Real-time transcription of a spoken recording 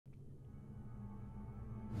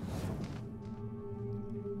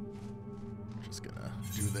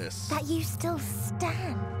this? That you still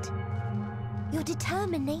stand. Your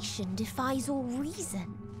determination defies all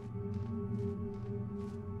reason.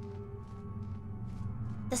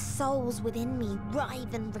 The souls within me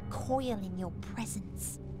writhe and recoil in your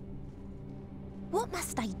presence. What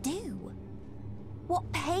must I do? What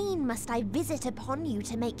pain must I visit upon you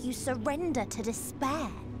to make you surrender to despair?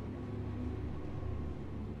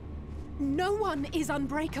 No one is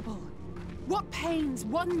unbreakable. What pains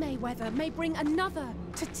one may weather may bring another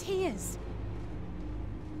to tears.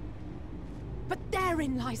 But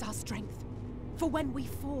therein lies our strength. For when we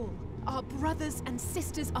fall, our brothers and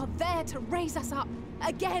sisters are there to raise us up,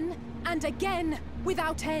 again and again,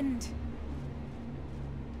 without end.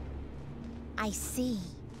 I see.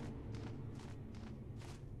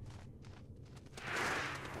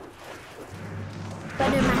 But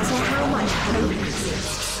no matter how much hope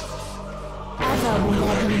exists, ever will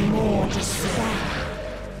there be more despair.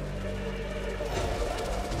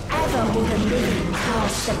 Ever will the living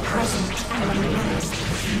cast the present and the past the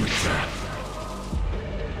future.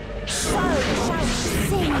 So shall we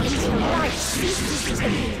sing until light ceases to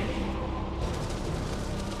be.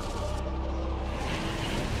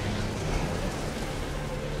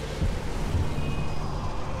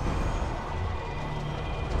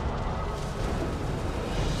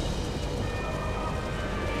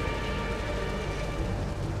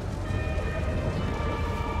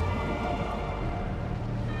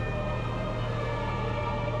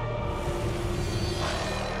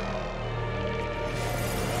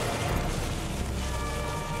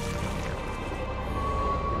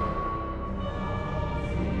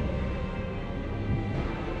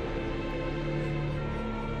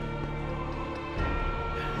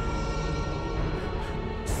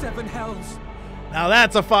 Seven hells. Now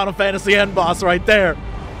that's a Final Fantasy end boss right there.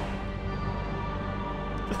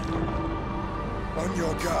 On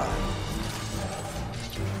your guard.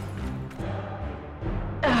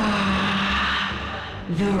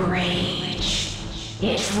 The rage.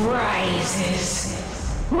 It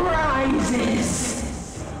rises.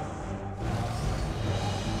 Rises.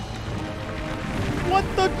 What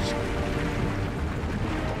the?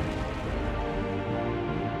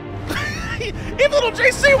 Even little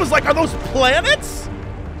JC was like, are those planets?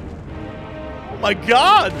 Oh my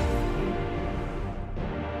god.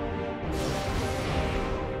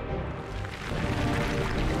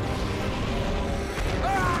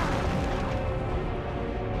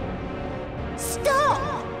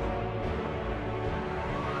 Stop!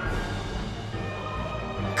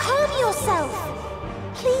 Calm yourself,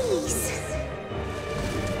 please.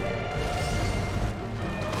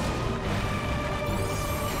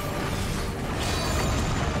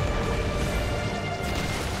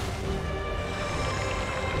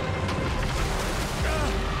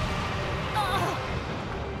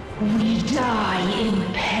 We die in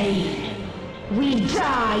pain. We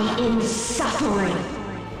die in suffering.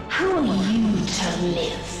 Who are you to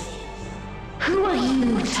live? Who are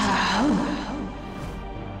you to hope?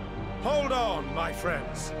 Hold on, my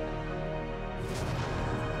friends.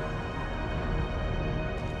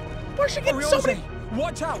 Where's she getting so many?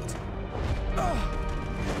 Watch out!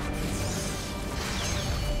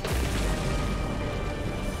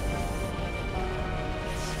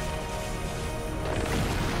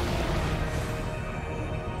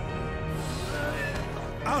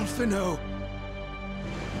 Alphino!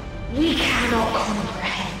 We cannot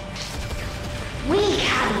comprehend. We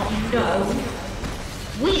cannot know.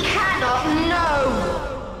 We cannot know.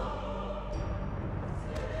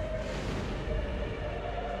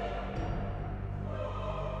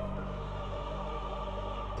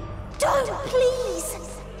 Don't, please!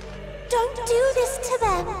 Don't do this to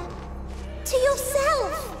them! To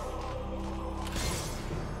yourself!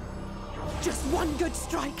 Just one good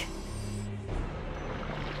strike.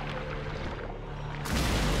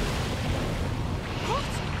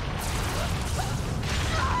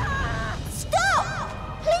 Stop!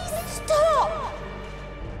 Please stop!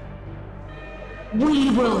 We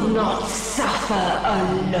will not suffer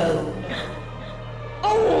alone.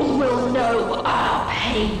 All will know our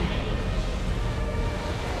pain.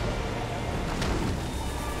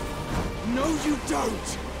 No, you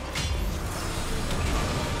don't!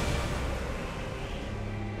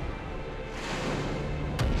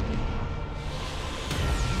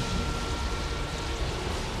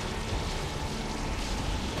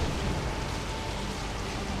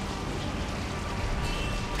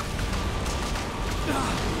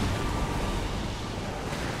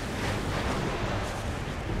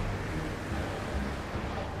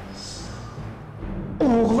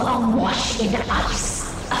 All are washed in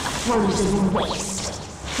ice, a frozen waste.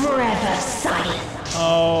 forever silent.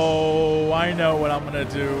 Oh, I know what I'm gonna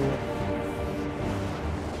do.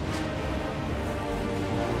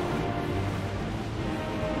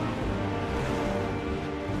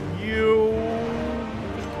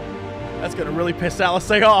 That's gonna really piss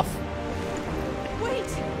Alisei off. Wait!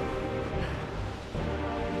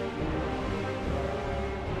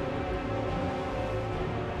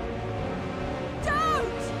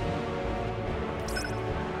 Don't!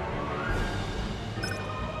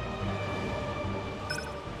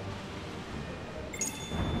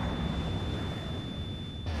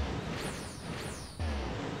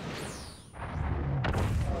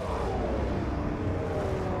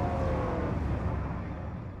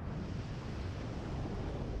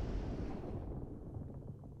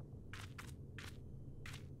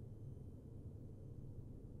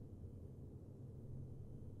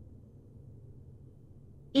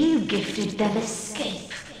 You gifted them escape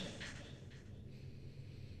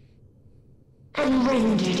and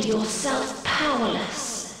rendered yourself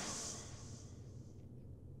powerless.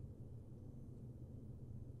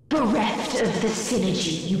 Bereft of the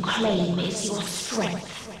synergy you claim is your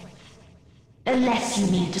strength, unless you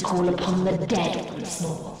need to call upon the dead once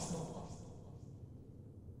more.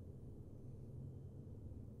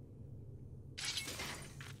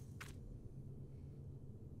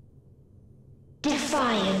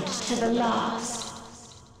 Defiant to the last,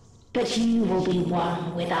 but you will be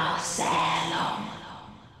one with us ere long.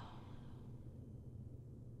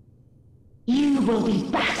 You will be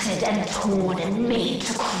battered and torn and made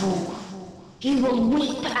to crawl. You will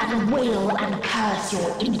weep and wail and curse your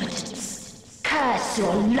impotence, curse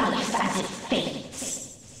your life as it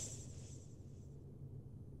fades.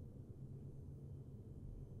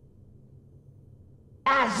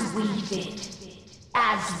 As we did,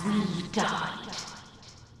 as we died.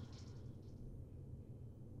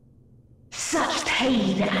 Such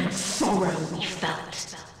pain and sorrow we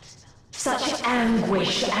felt. Such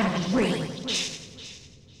anguish and rage.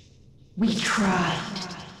 We tried.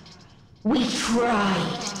 We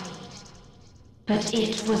tried. But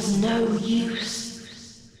it was no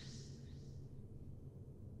use.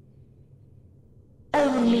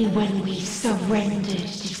 Only when we surrendered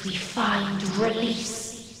did we find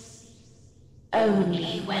release.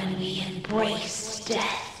 Only when we embraced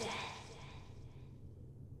death.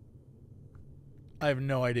 I have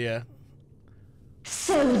no idea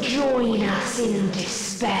So join us in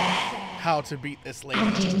despair how to beat this lady.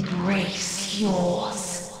 and embrace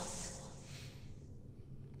yours.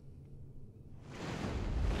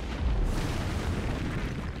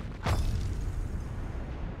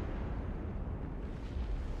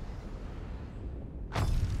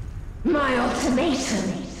 My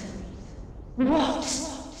ultimatum. What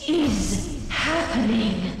is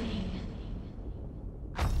happening?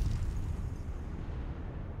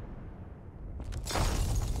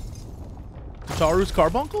 Taru's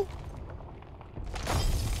carbuncle?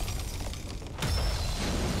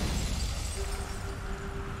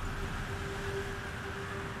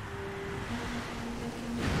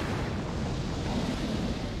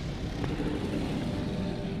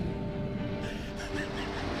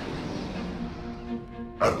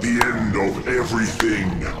 At the end of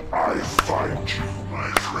everything, I find you,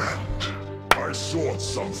 my friend. I sought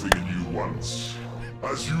something in you once,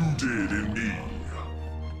 as you did in me.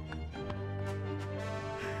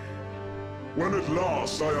 When at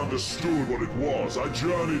last I understood what it was, I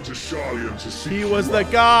journeyed to Scions to seek He was you the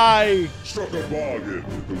out. guy! Struck a bargain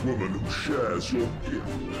with the woman who shares your gift.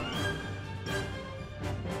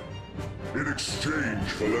 In exchange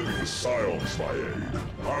for lending the Scions my aid,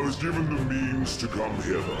 I was given the means to come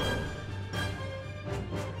hither.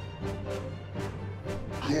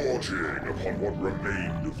 Gorging upon what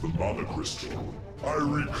remained of the Mother Crystal, I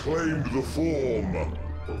reclaimed the form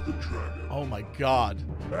of the dragon. Oh my god.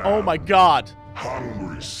 Oh my god.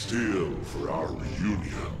 Hungry still for our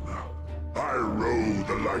reunion, I rode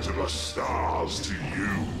the light of the stars to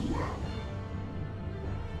you.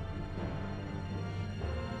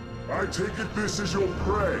 I take it this is your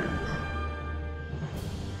prey.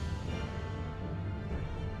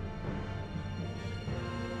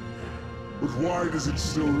 But why does it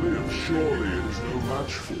still live? Surely it is no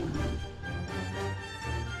match for you.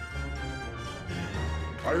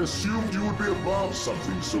 I assumed you would be above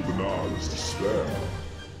something so banal as despair.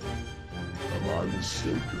 Am I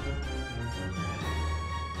mistaken?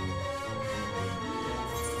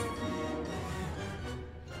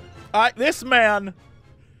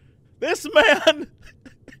 This man,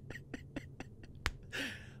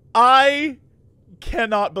 I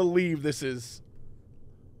cannot believe this is.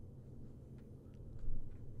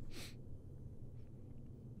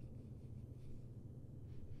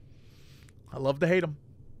 I love to hate him.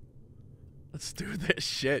 Let's do this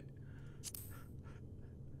shit.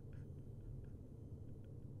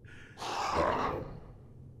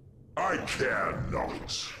 I care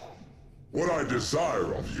not. What I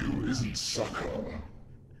desire of you isn't succor.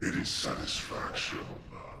 It is satisfaction.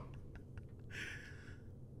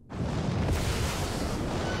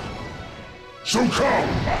 So come!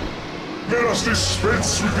 Let us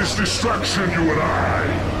dispense with this distraction, you and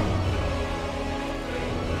I!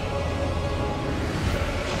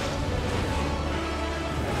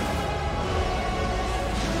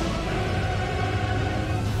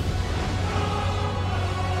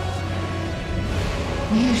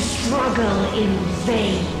 You struggle in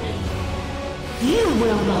vain. You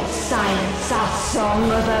will not silence our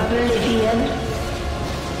song of oblivion.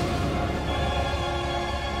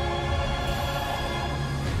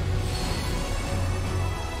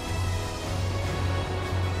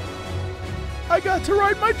 I got to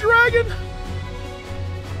ride my dragon!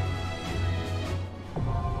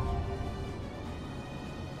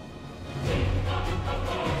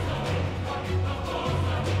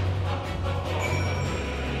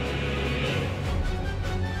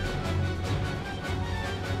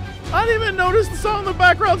 I didn't even notice the song in the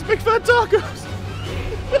background's Big Fat Tacos.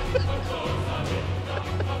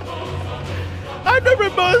 I've never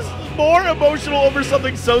been more emotional over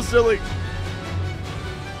something so silly.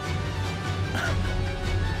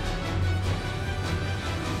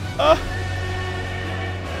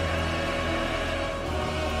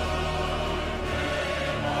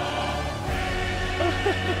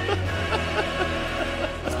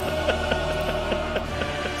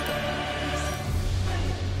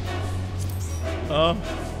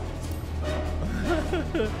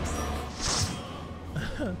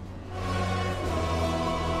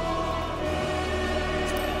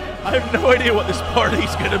 I have no idea what this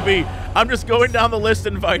party's gonna be. I'm just going down the list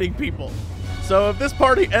inviting people. So if this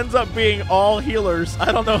party ends up being all healers,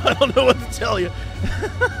 I don't know what to tell you.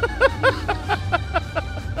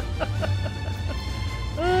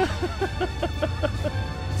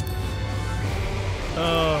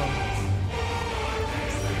 Oh.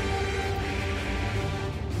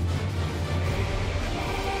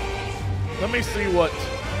 Let me see what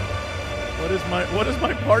is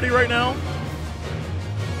my party right now?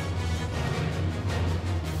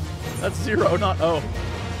 That's 0, not O.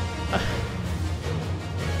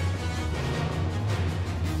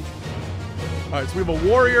 Alright, so we have a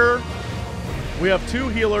warrior. We have 2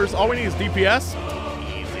 healers. All we need is DPS.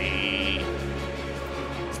 Easy.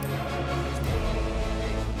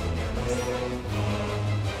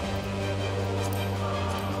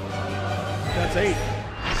 That's 8.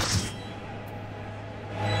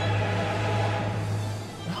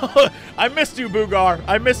 I missed you, Boogar.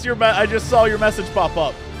 I missed your I just saw your message pop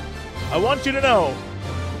up. I want you to know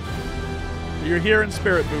you're here in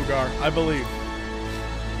spirit, Boogar. I believe.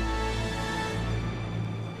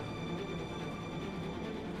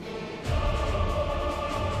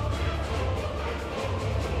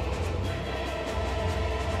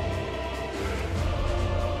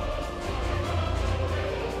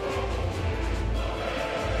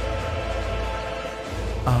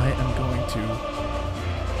 I am going to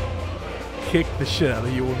kick the shit out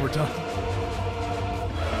of you when we're done.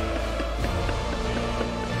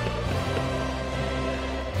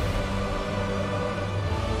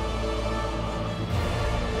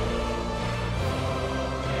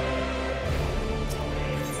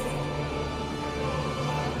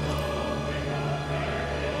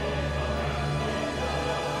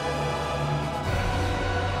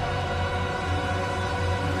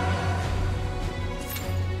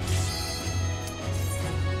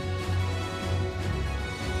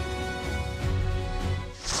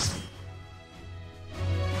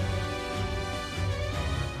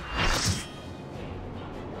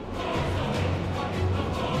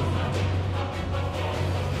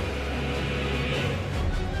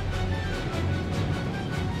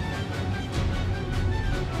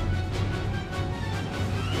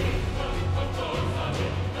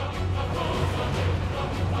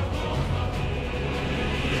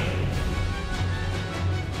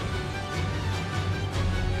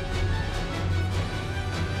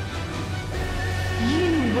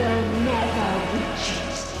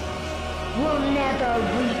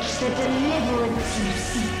 The deliverance you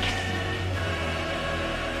seek.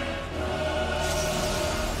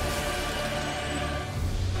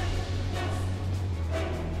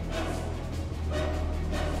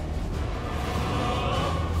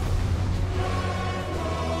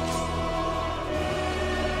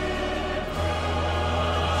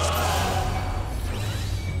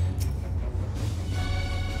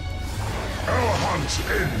 Our hunt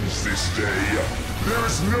ends this day. There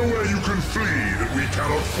is nowhere you can flee that we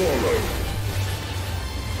cannot follow.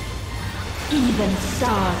 Even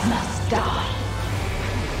stars must die.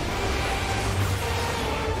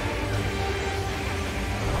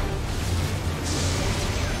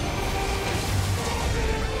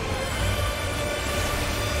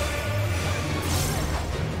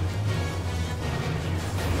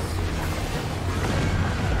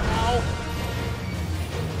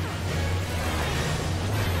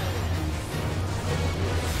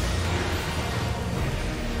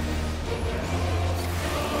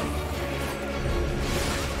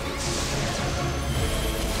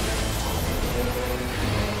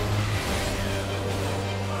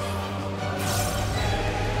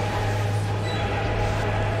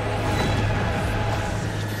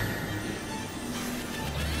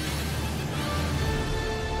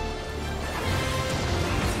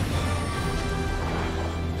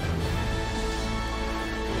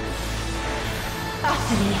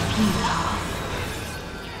 Utterly futile.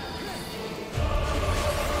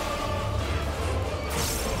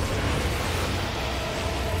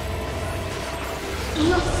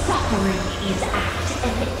 Your suffering is at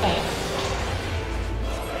an end.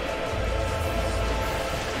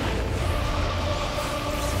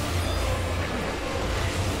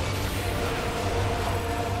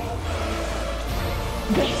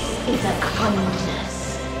 This is a kindness.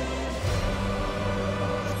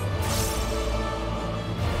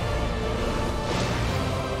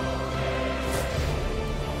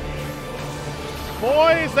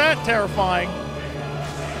 Boy, is that terrifying.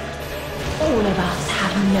 All of us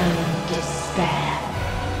have known despair.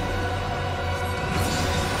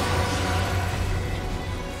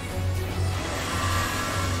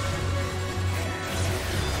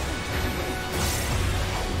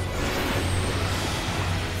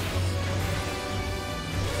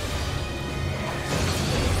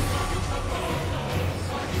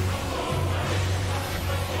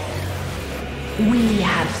 We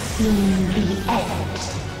have seen the end.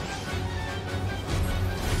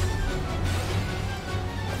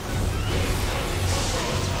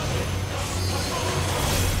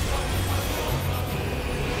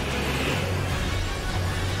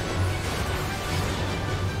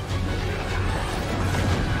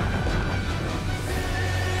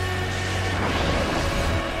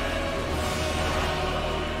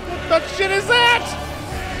 What the shit is that?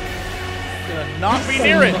 Gonna not be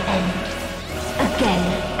near it. Again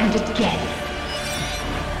and again.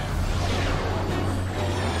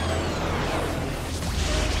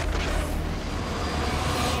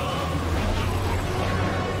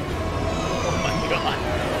 Oh my god.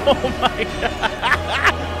 Oh my god.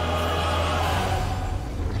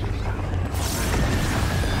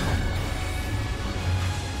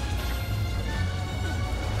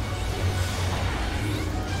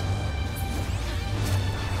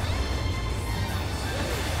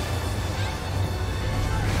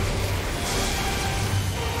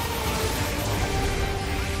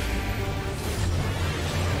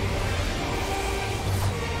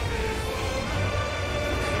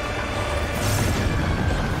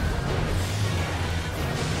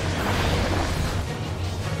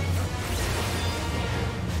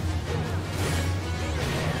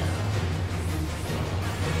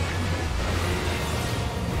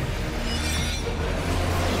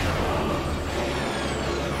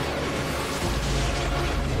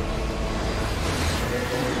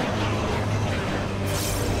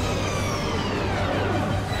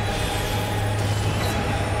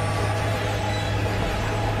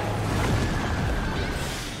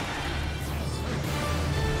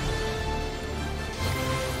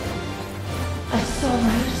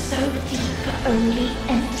 Only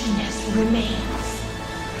emptiness remains.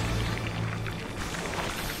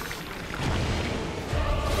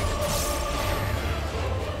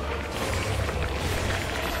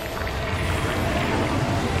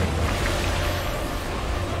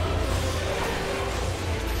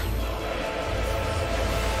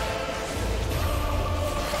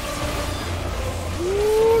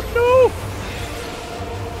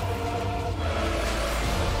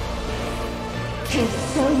 Tis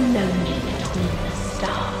so lonely between the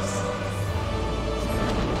stars.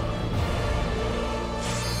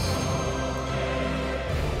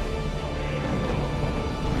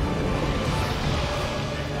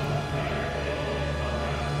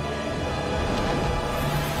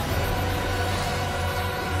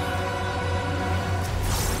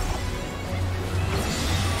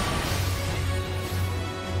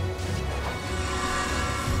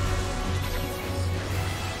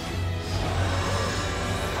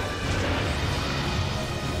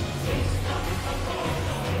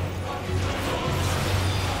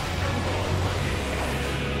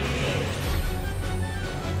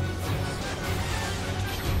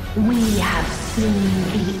 We have seen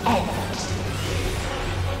the end.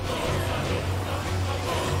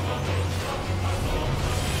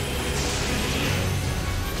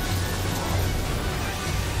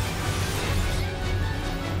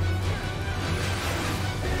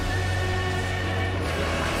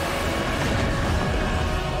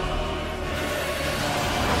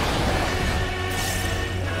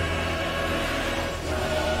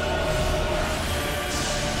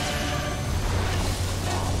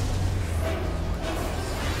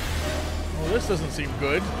 This doesn't seem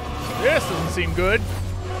good. This doesn't seem good.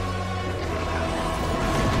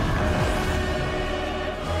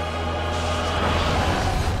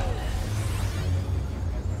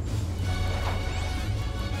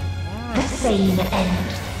 The same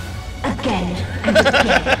end. Again and again.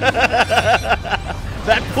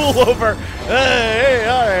 That pullover. Hey,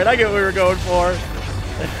 all right. I get what we were going for.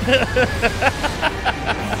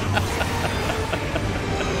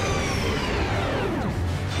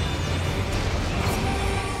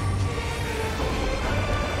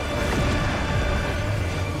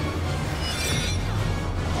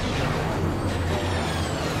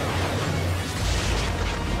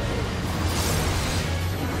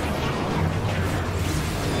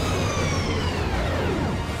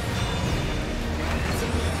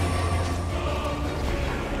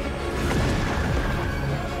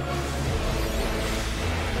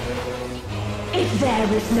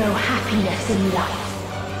 There is no happiness in life.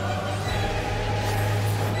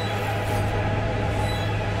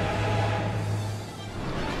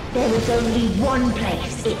 There is only one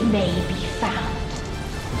place it may be found.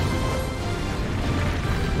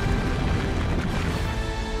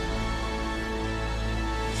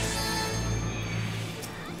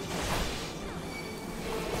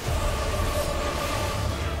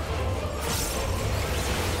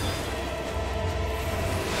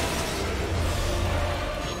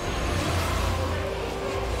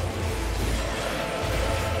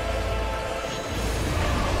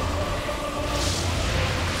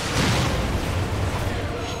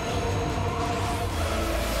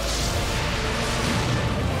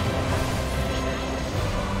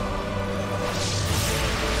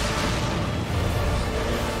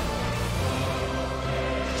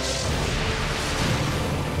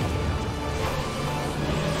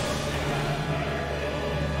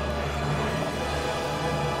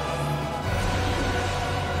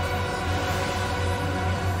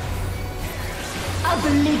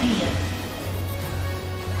 Oblivion.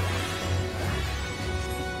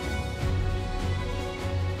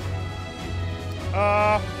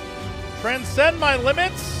 Transcend my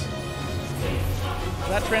limits? Is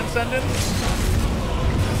that transcendence?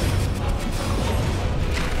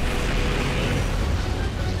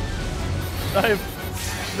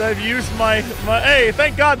 I've used my hey,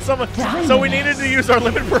 thank God someone so we needed to use our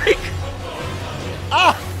limit break.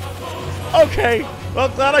 Ah! Okay. Well,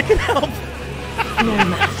 glad I can help.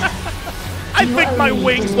 I think my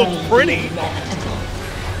wings look pretty.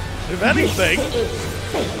 If anything.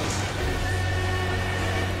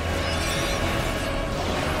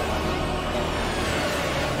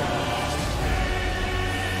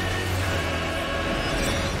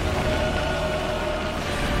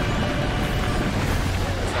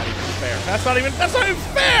 That's not even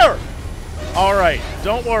fair! Alright,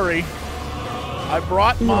 don't worry. I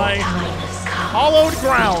brought my hollowed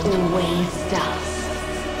ground.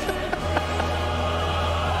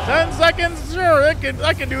 10 seconds? Sure,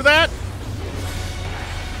 I can do that.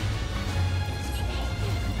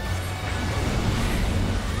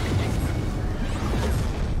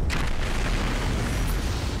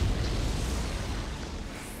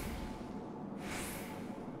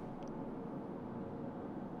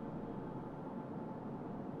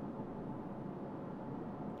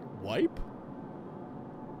 Wipe?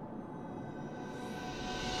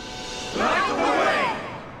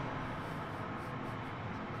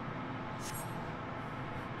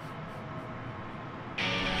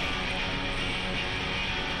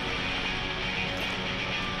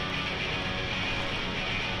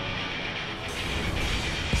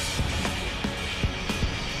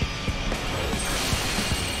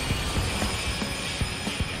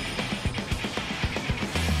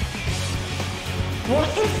 What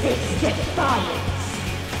is this defiance?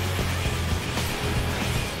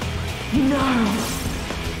 No!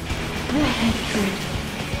 The hatred,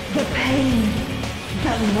 the pain,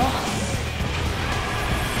 the loss.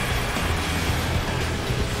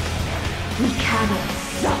 We cannot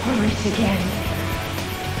suffer it again.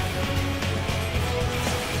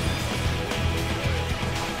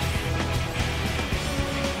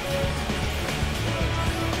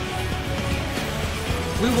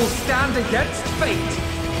 We will stand against fate.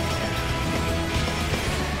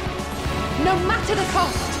 no matter the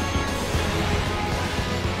cost.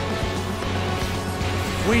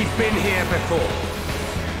 We've been here before.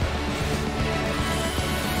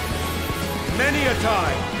 Many a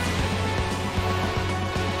time.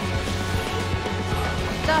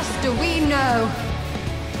 Thus do we know.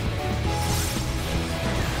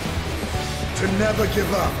 To never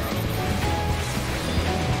give up.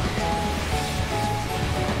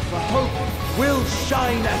 The hope will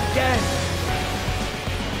shine again.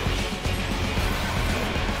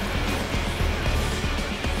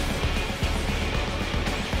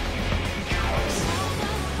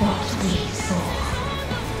 What we saw.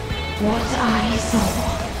 What I saw.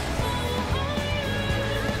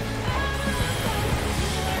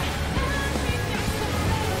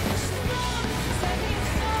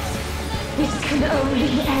 This can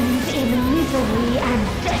only end in misery and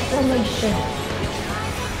desolation.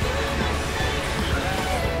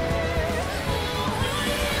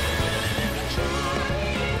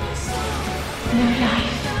 No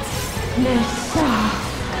life, no star,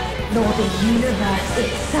 nor the universe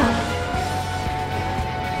itself.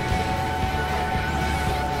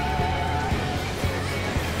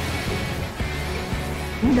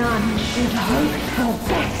 None should hope for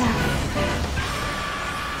better.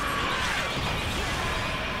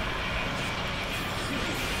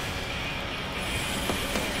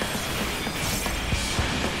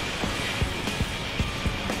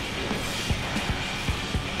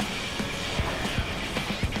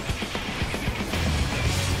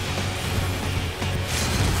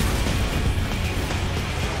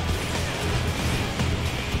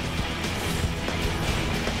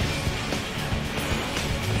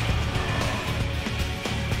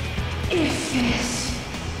 If this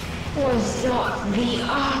was not the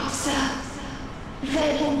answer,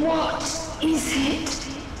 then what is it?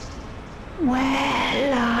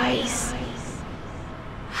 Where lies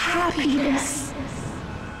happiness?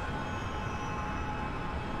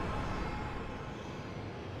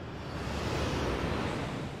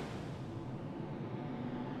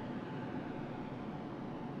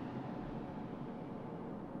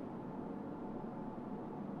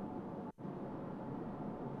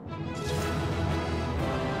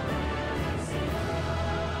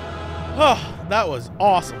 Oh, that was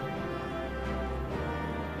awesome.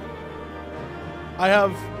 I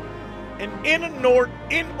have an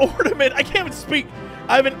inordinate, I can't even speak.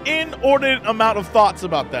 I have an inordinate amount of thoughts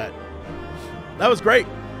about that. That was great.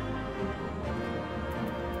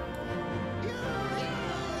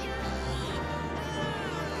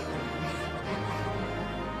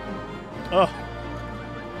 Oh.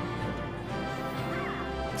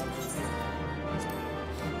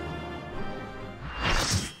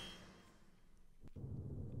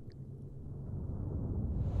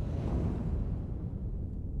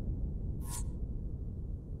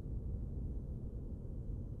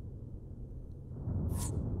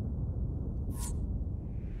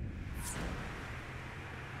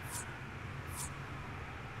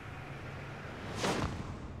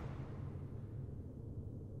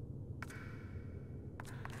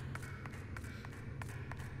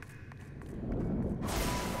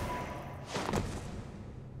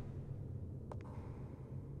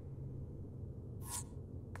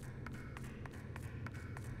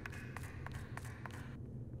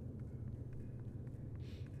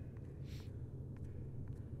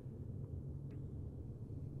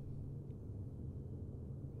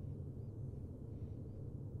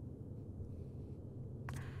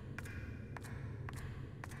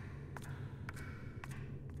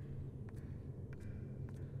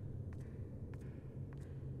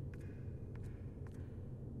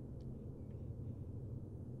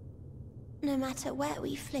 No matter where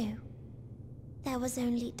we flew, there was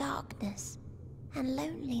only darkness and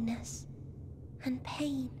loneliness and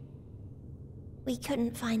pain. We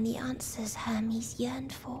couldn't find the answers Hermes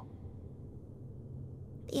yearned for.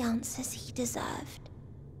 The answers he deserved.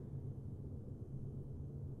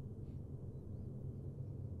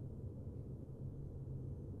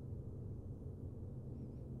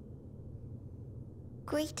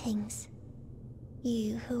 Greetings,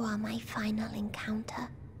 you who are my final encounter.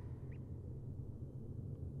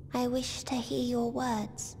 I wish to hear your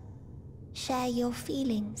words, share your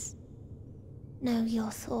feelings, know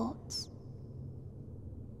your thoughts.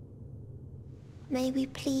 May we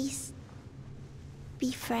please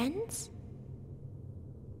be friends?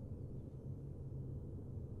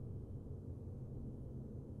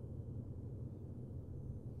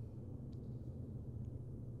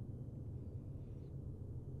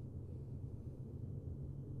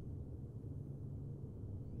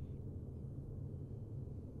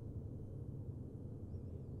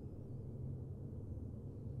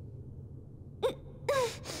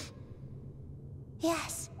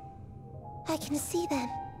 I can see them.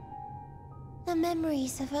 The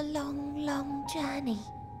memories of a long, long journey.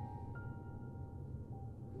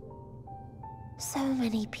 So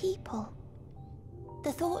many people.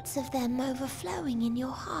 The thoughts of them overflowing in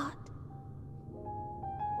your heart.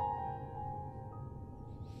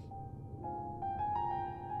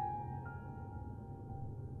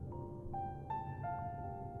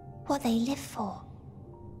 What they live for.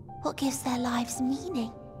 What gives their lives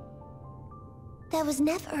meaning. There was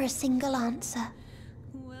never a single answer.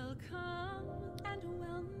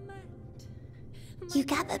 You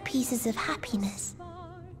gather pieces of happiness,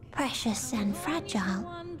 precious and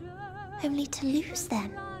fragile, only to lose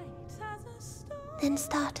them. Then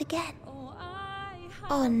start again.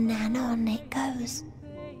 On and on it goes,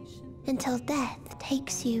 until death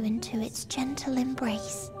takes you into its gentle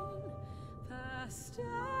embrace.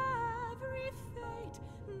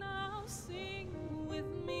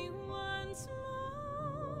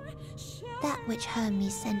 That which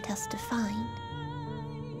Hermes sent us to find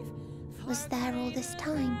was there all this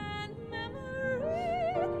time,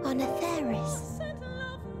 on Atheris.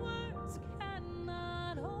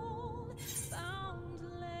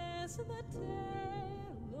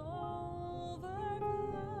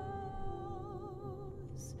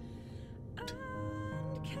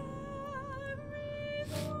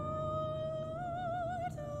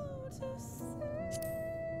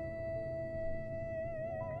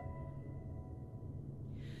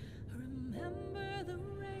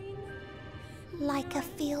 Like a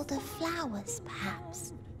field of flowers,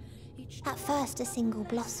 perhaps. At first a single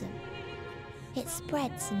blossom. It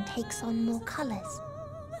spreads and takes on more colors.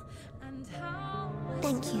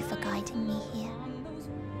 Thank you for guiding me here.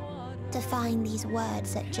 To find these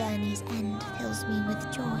words at journey's end fills me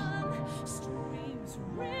with joy.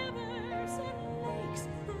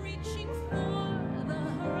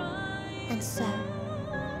 And so,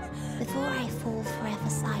 before I fall forever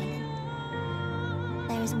silent,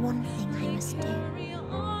 there is one thing I must do.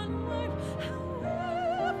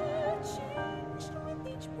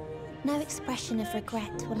 No expression of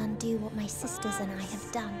regret will undo what my sisters and I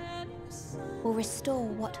have done, or restore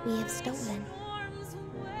what we have stolen.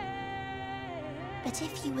 But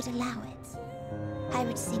if you would allow it, I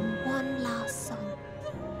would sing one last song.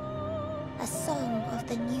 A song of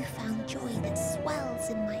the newfound joy that swells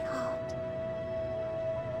in my heart.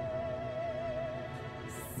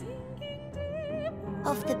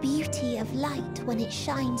 Of the beauty of light when it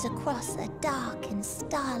shines across a dark and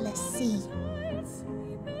starless sea.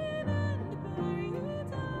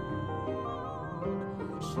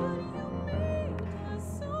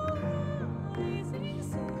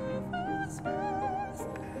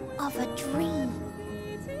 Of a dream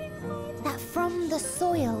that from the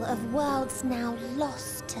soil of worlds now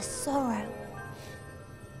lost to sorrow,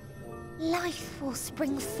 life will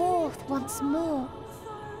spring forth once more.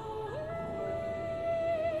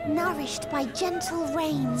 Nourished by gentle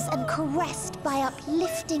rains and caressed by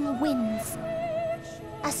uplifting winds.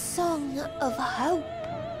 A song of hope.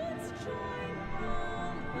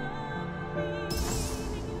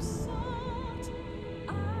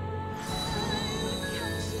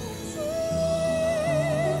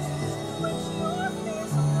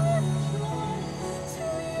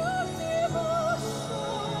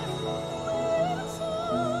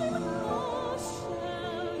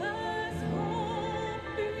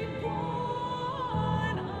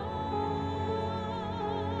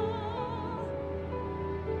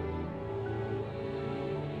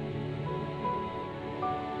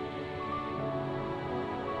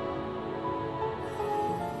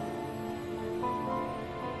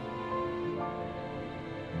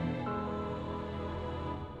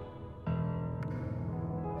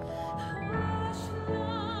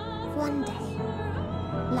 One day,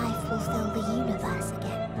 life will fill the universe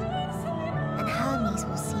again, and Hermes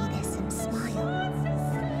will see this and smile.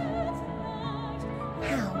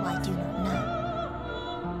 How, I do not know.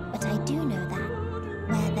 But I do know that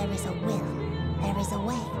where there is a will, there is a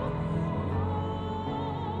way.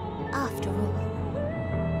 After all,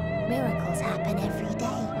 miracles happen every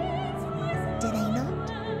day, do they not?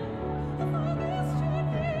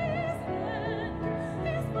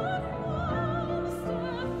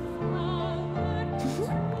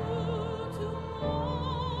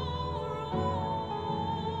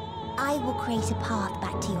 I will create a path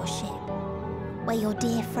back to your ship, where your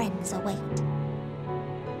dear friends await.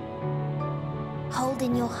 Hold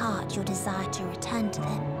in your heart your desire to return to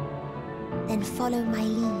them, then follow my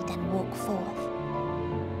lead and walk forth.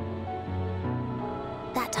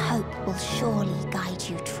 That hope will surely guide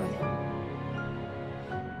you true.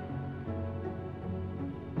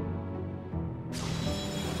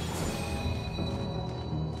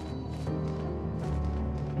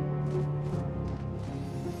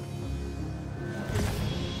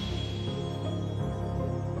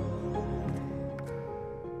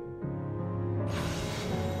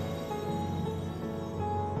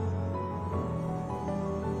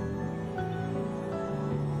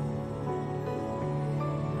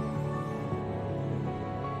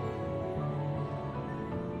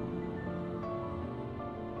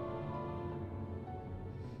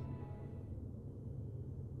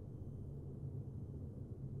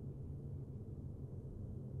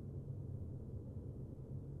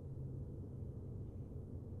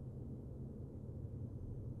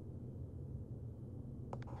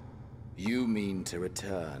 You mean to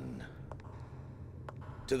return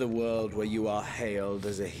to the world where you are hailed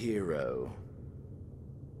as a hero.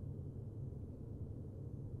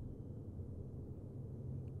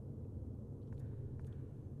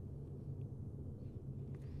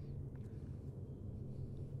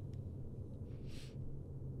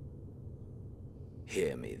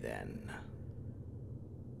 Hear me then.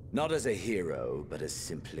 Not as a hero, but as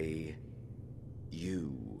simply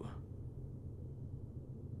you.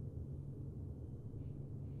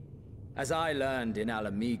 As I learned in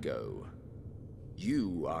Alamigo,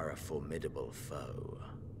 you are a formidable foe.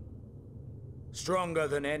 Stronger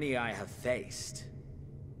than any I have faced.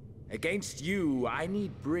 Against you, I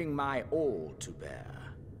need bring my all to bear.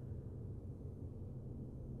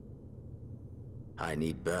 I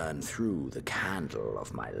need burn through the candle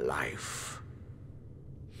of my life.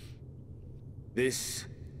 This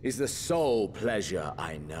is the sole pleasure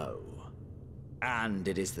I know, and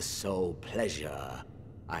it is the sole pleasure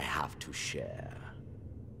I have to share.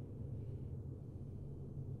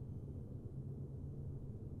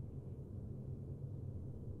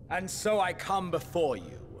 And so I come before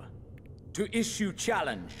you, to issue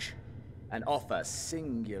challenge and offer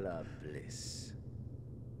singular bliss.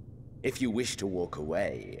 If you wish to walk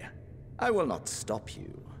away, I will not stop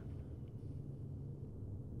you.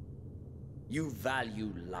 You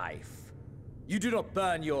value life. You do not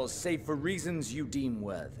burn yours save for reasons you deem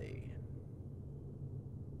worthy.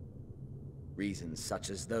 Reasons such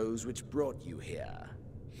as those which brought you here.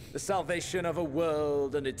 The salvation of a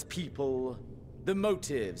world and its people. The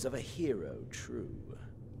motives of a hero true.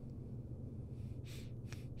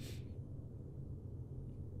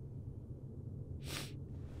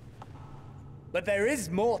 But there is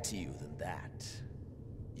more to you than that.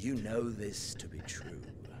 You know this to be true.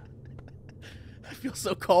 I feel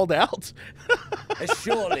so called out. As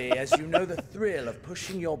surely as you know the thrill of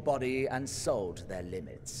pushing your body and soul to their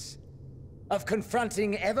limits. Of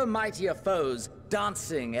confronting ever mightier foes,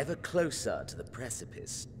 dancing ever closer to the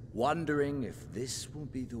precipice, wondering if this will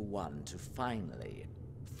be the one to finally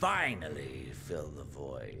fill the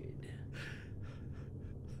void.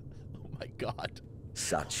 Oh my God.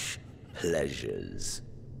 Such pleasures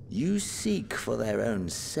you seek for their own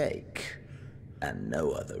sake, and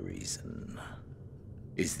no other reason.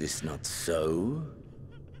 Is this not so,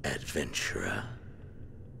 adventurer?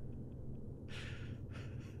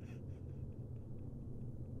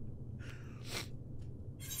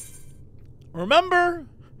 Remember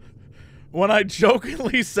when I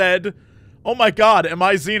jokingly said, "Oh my God, am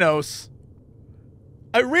I Xenos?"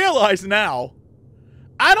 I realize now,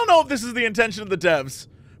 I don't know if this is the intention of the devs,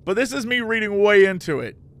 but this is me reading way into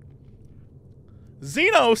it.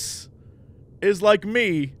 Xenos is like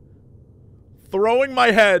me throwing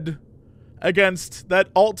my head against that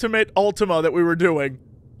ultimate Ultima that we were doing.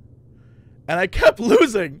 And I kept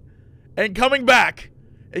losing and coming back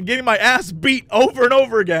and getting my ass beat over and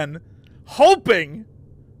over again, hoping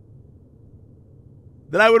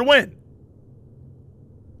that I would win.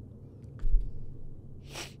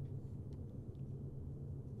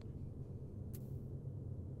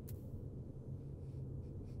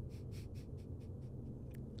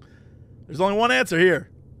 There's only one answer here.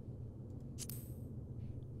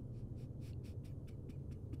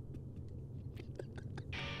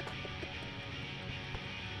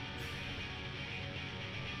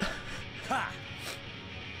 Ha!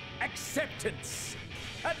 Acceptance!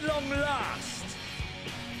 At long last!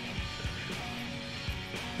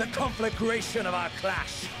 The conflagration of our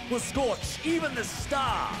clash will scorch even the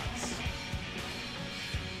stars!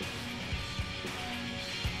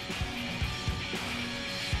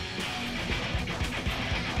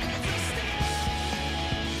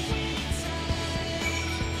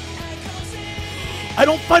 I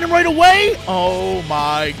don't fight him right away? Oh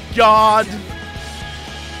my God.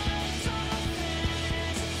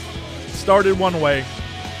 Started one way.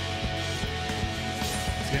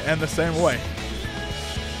 It's gonna end the same way.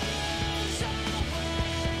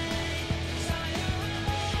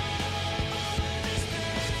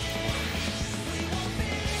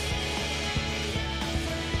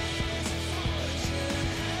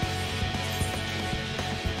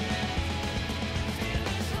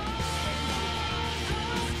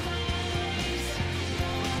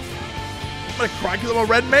 I'm gonna cry because I'm a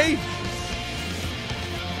red mage.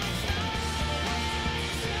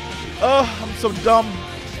 Oh, I'm so dumb.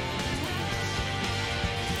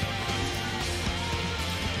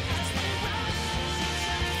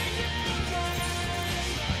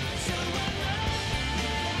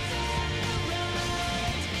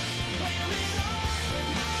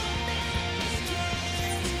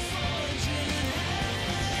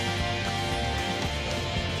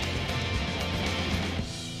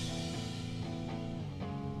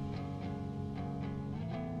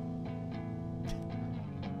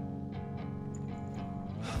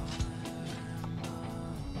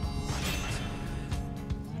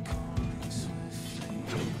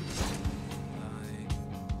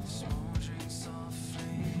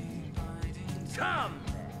 Come!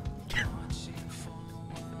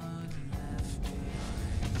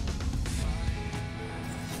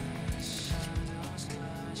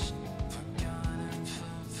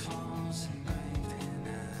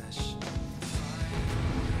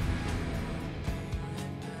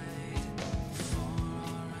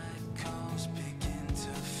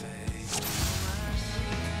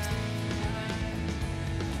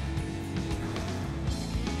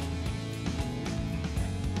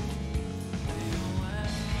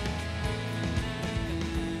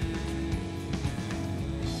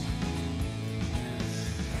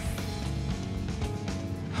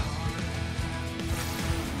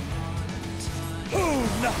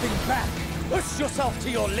 Nothing back! Push yourself to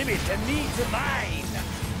your limit and me to mine!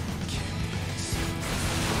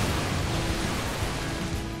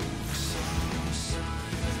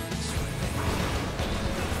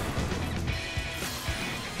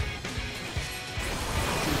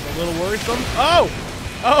 A little worrisome. Oh!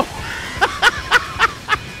 Oh!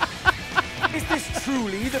 Is this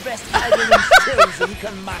truly the best Ireland's chosen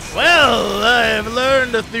can master? Well, I've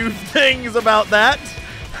learned a few things about that.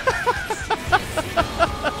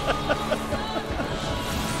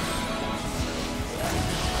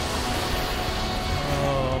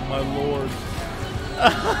 Oh, my lord.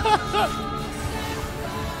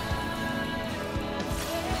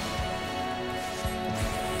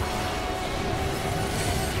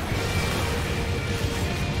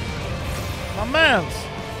 My mans.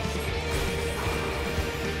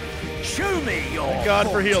 Show me your Thank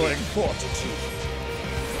God for healing. fortitude.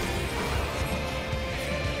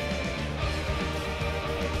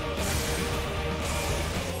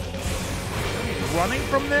 Running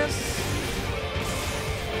from this?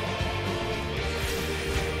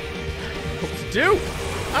 What to do?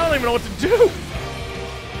 I don't even know what to do.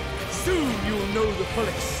 Soon you'll know the full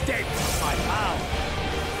extent of my power.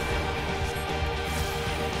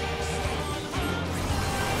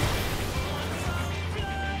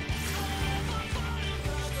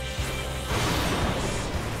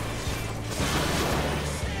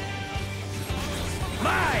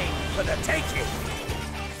 Mine for the taking.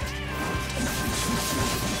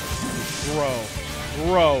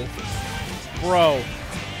 Bro.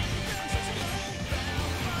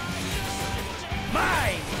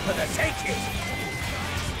 Mine for the taking.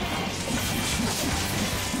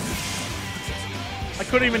 I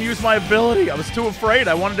couldn't even use my ability. I was too afraid.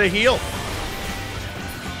 I wanted to heal.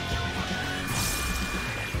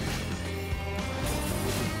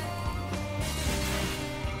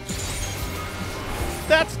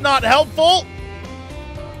 That's not helpful.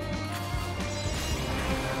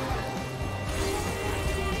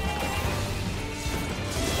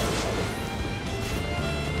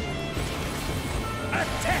 A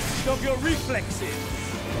test of your reflexes.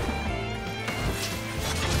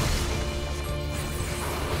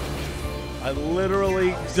 I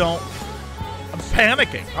literally don't. I'm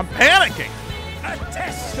panicking. I'm panicking. A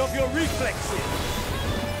test of your reflexes.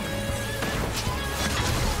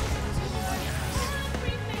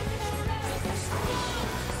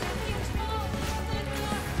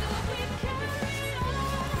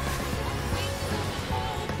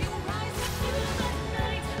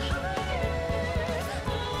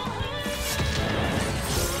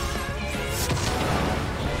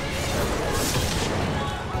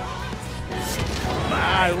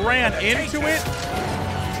 I ran into it.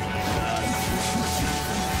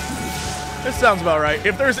 This sounds about right.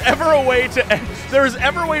 If there's ever a way to end, there's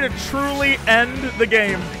ever a way to truly end the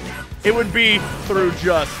game, it would be through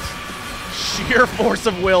just sheer force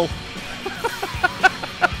of will.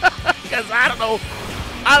 Because I don't know.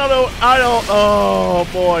 Oh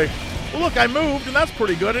boy. Well, look, I moved, and that's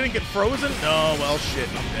pretty good. I didn't get frozen. Oh well, shit.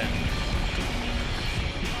 I'm dead.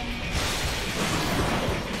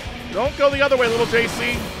 Don't go the other way, little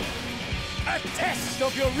JC. A test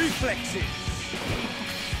of your reflexes.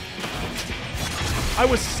 I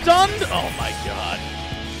was stunned. Oh my god.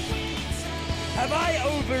 Have I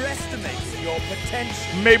overestimated your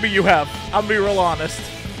potential? Maybe you have. I'll be real honest.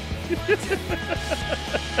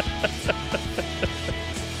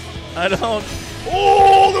 I don't.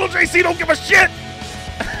 Oh, little JC, don't give a shit.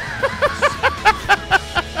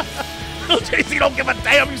 Little JC, don't give a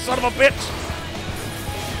damn, you son of a bitch.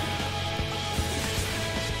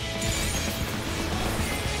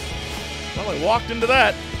 Well, I walked into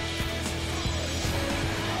that.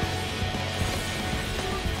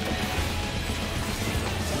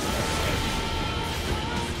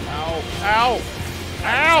 Ow, ow,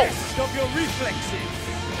 ow! Stop your reflexes.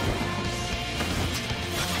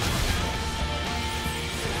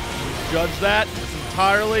 Judge that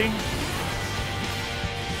entirely.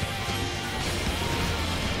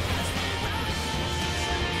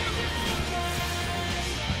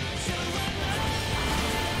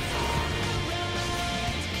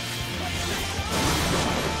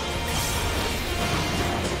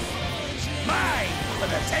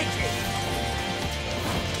 taking!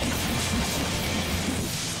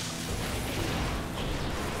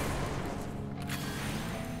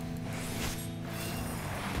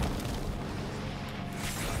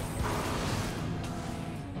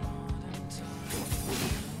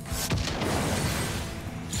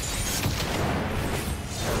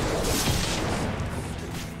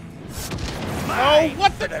 Oh,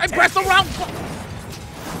 what the? I pressed the wrong.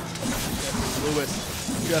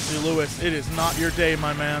 Jesse Lewis, it is not your day,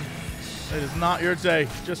 my man. It is not your day.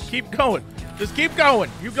 Just keep going. Just keep going.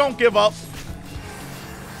 You don't give up.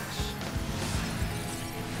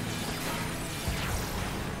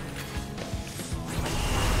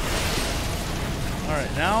 All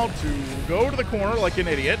right, now to go to the corner like an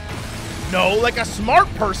idiot. No, like a smart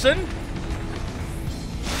person.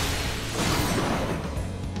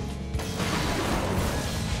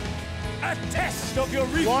 A test of your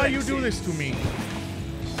reflexes. Why you do this to me?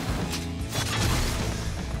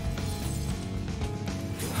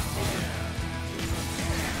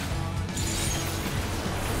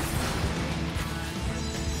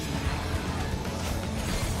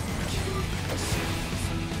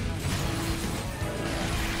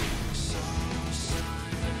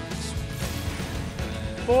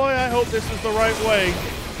 Boy, I hope this is the right way.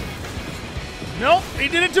 Nope, he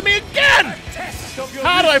did it to me again!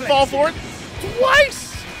 How did I fall for it?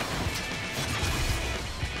 Twice!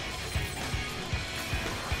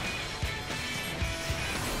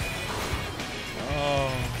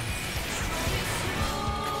 Oh.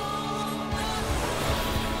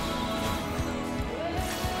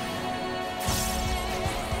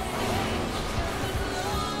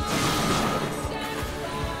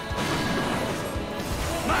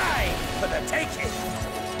 Mine for the taking!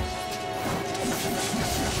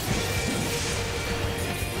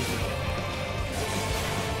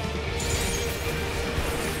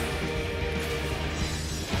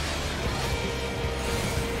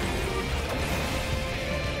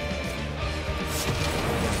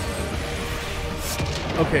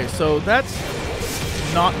 Okay, so that's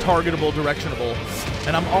not targetable, directionable,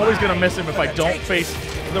 and I'm always gonna miss him if I don't face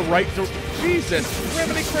the right Jesus,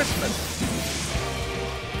 Remedy Christmas.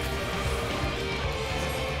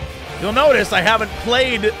 You'll notice I haven't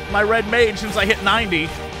played my Red Mage since I hit 90.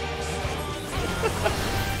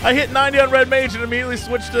 I hit 90 on Red Mage and immediately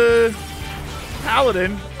switched to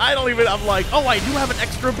Paladin. I'm like, oh, I do have an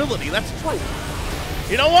extra ability. That's true.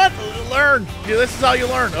 You know what? Learn. Yeah, this is how you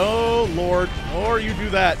learn. Oh, Lord. Or you do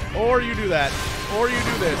that. Or you do that. Or you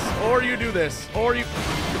do this. Or you do this. Or you...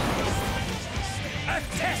 A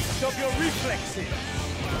test of your reflexes.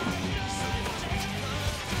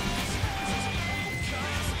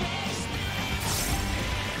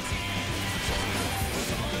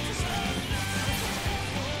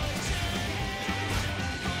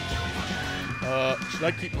 Should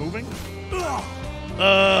I keep moving?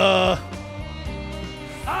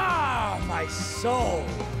 Ah, my soul!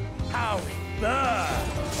 How it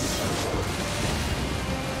burns!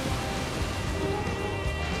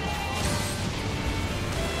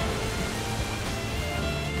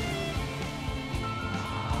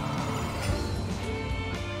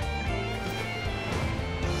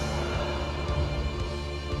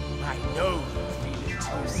 I know you feel it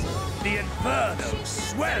too. The inferno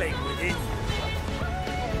swelling within you.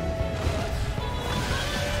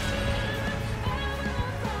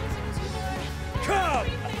 Come!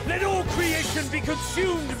 Let all creation be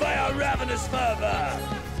consumed by our ravenous fervor!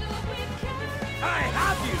 I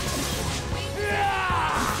have you!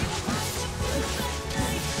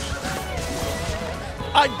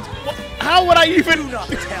 How would I even... Do not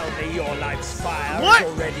tell me your life's fire What? is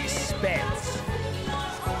already spent.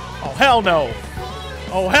 Oh, hell no.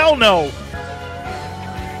 Oh, hell no.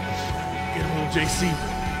 Get him, little JC.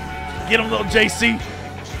 Get him, little JC.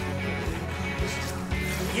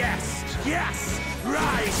 Yes, yes!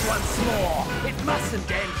 Rise once more! It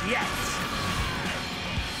mustn't end yet!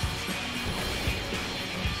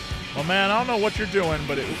 Well, man, I don't know what you're doing,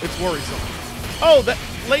 but it's worrisome. Oh, that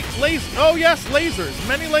laser. Oh, yes, lasers.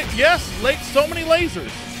 So many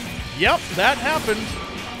lasers. Yep, that happened.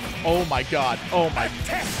 Oh my God. Oh my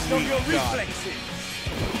Test of your reflexes.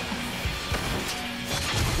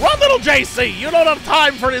 Run, little JC. You don't have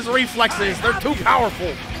time for his reflexes. They're too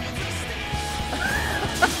powerful.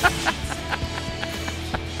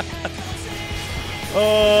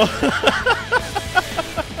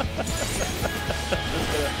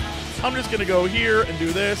 I'm just gonna go here and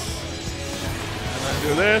do this, and then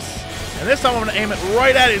do this, and this time I'm gonna aim it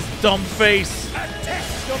right at his dumb face. A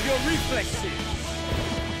test of your reflexes.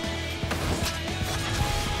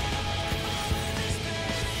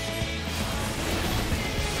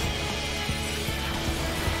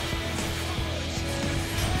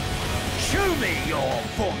 Show me your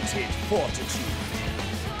vaunted fortitude.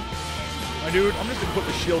 My dude, I'm just gonna put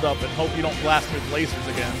the shield up and hope you don't blast me with lasers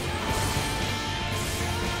again.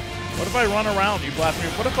 What if I run around, you blast me?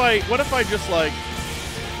 What if I just like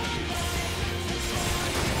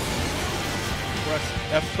press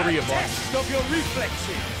F3 a bunch? Test of your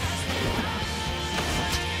reflexes.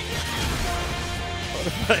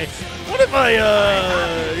 What if I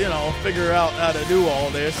you know, figure out how to do all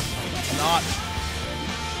this? Not.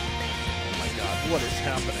 Oh my god, what is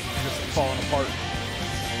happening? I'm just falling apart.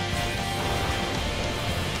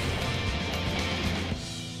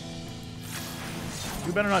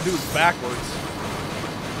 You better not do it backwards.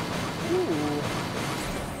 Ooh.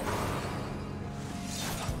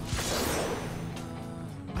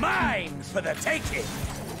 Mine for the taking.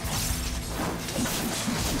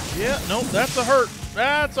 Yeah, nope, that's a hurt.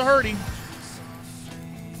 That's a hurty.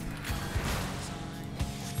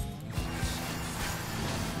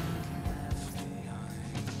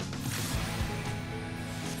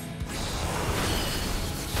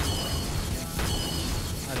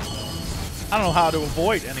 I don't know how to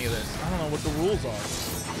avoid any of this. I don't know what the rules are.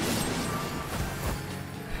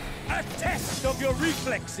 A test of your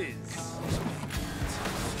reflexes.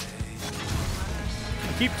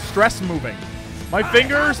 I keep stress moving. My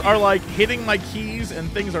fingers are like hitting my keys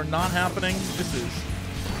and things are not happening.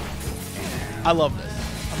 I love this.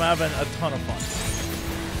 I'm having a ton of fun.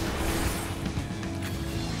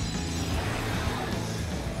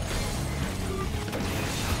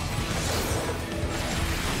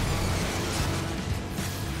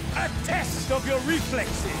 A test of your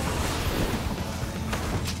reflexes.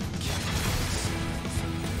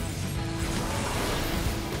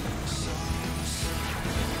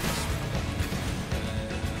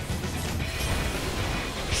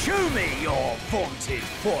 Show me your vaunted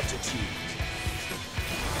fortitude.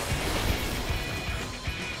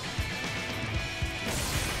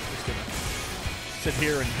 Just gonna sit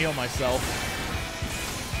here and heal myself.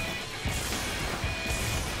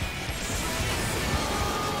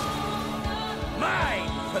 Mine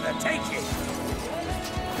for the taking.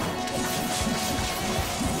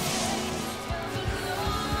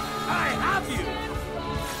 I have you.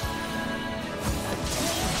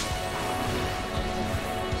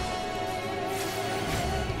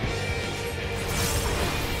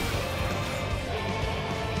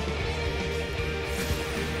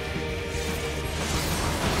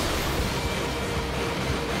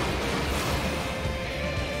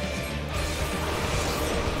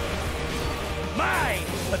 Mine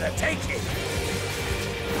for the taking.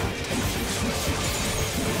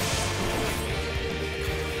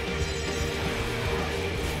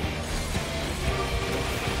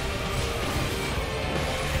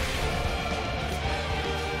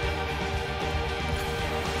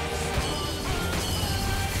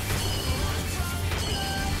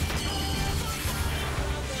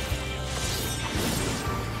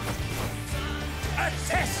 A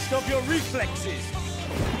test of your reflexes.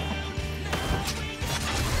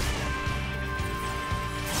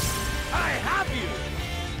 I have you!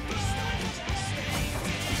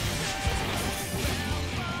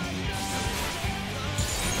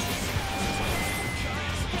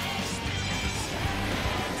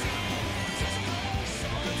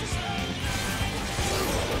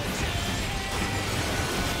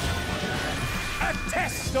 A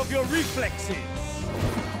test of your reflexes!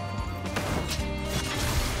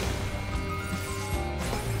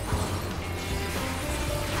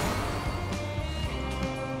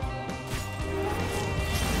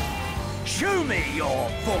 Show me your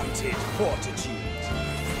vaunted fortitude.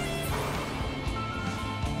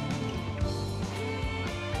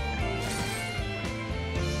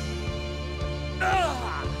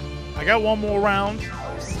 I got one more round.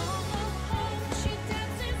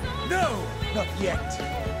 No, not yet.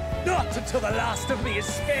 Not until the last of me is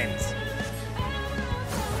spent.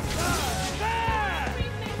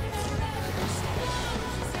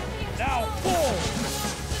 Now fall.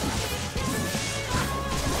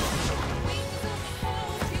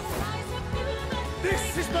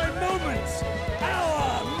 This is my moment!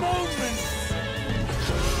 Our moment!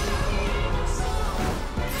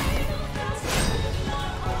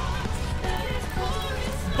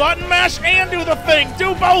 Button mash and do the thing.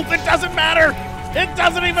 Do both. It doesn't matter. It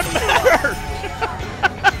doesn't even matter.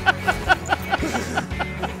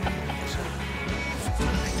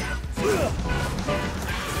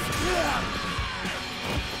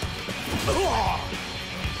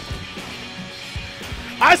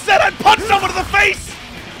 I said I'd punch someone in the face.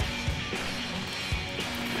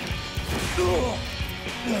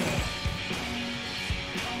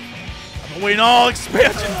 I've been waiting all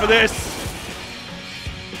expansion for this.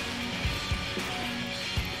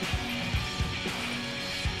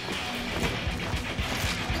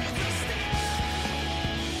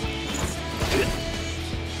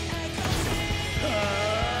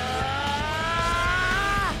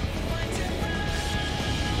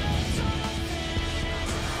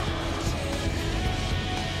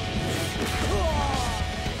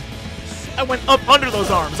 I went up under those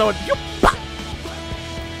arms. I went, yoop, bah!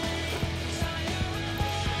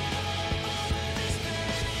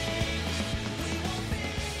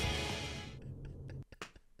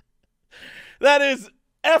 That is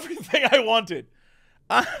everything I wanted.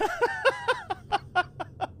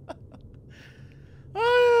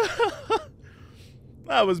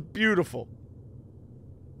 That was beautiful.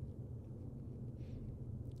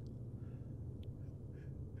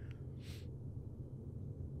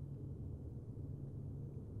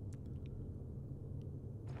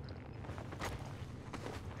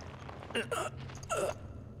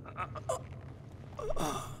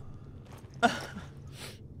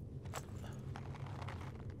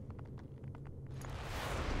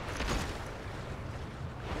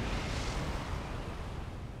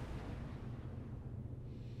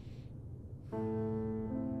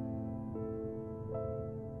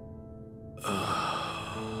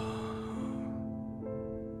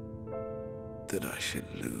 That I should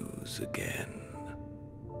lose again.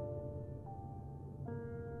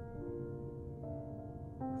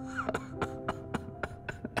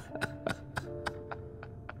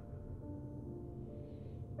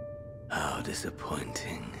 How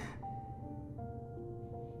disappointing.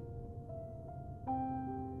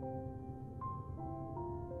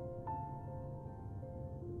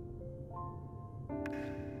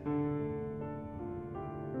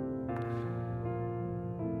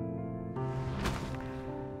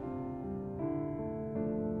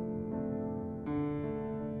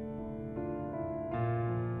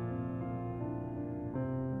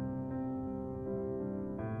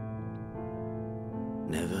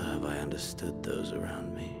 Never have I understood those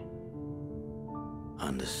around me,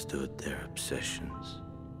 understood their obsessions.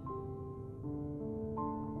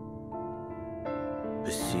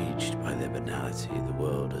 Besieged by their banality, the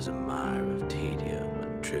world is a mire of tedium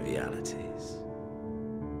and trivialities.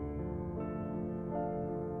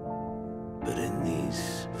 But in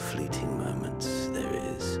these fleeting moments, there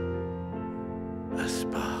is a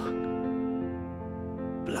spark,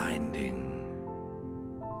 blinding,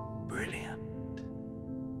 brilliant.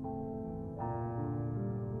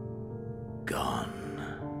 Gone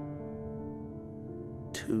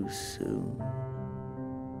too soon.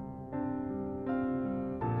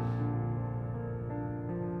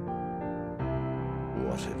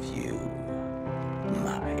 What of you,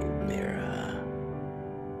 my mirror,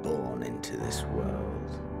 born into this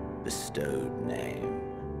world, bestowed name,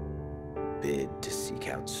 bid to seek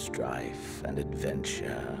out strife and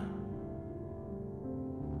adventure?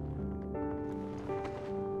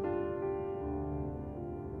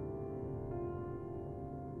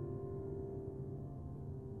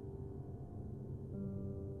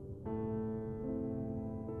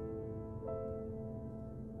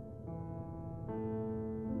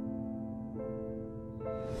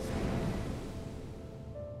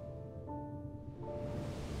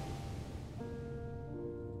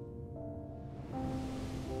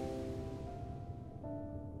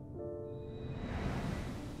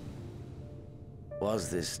 Was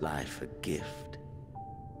this life a gift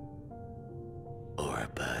or a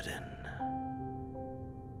burden?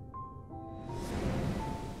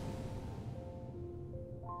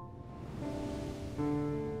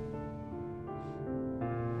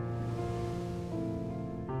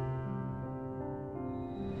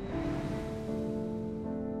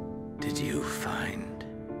 Did you find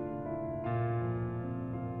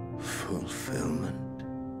fulfillment?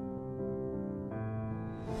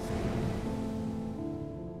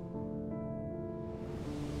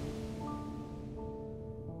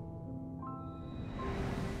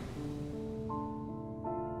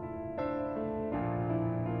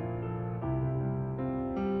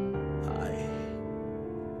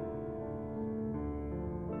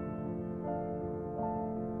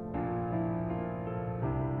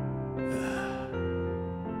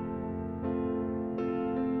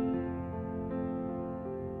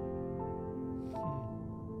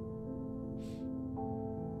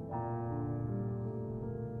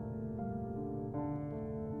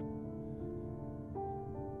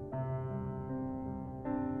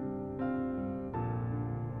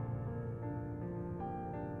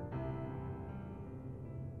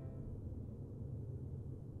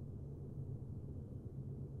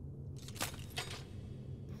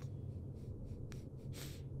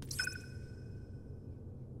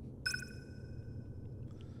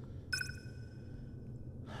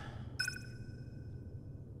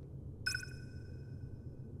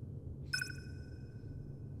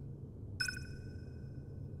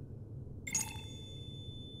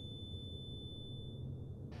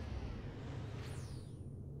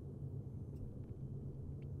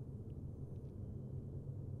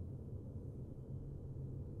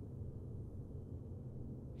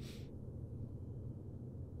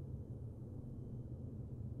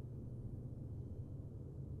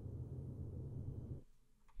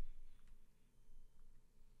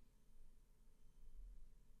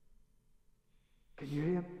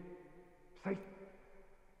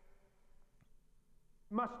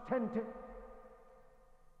 must tend to...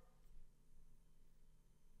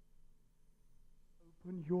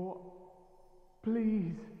 Open your...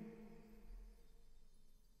 Please.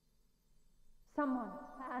 Someone,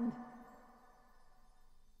 and...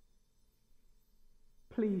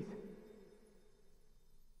 Please.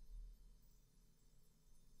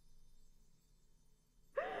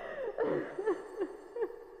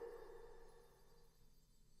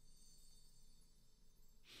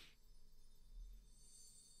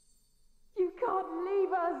 You can't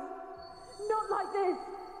leave us! Not like this!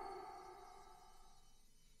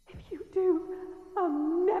 If you do, I'll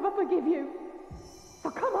never forgive you! So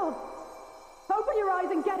come on! Open your eyes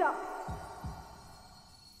and get up!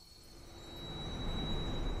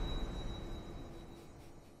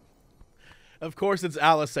 Of course it's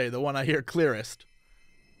Alice, the one I hear clearest.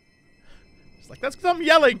 It's like, that's because I'm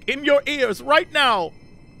yelling in your ears right now!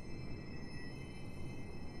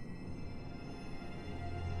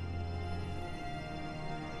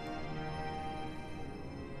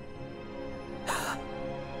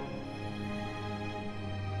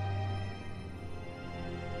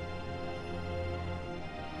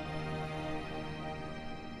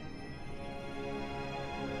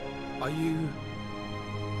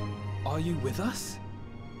 Are you with us?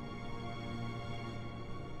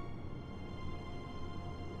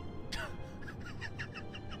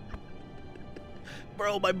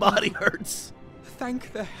 Bro, my body hurts.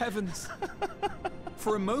 Thank the heavens.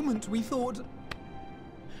 For a moment we thought...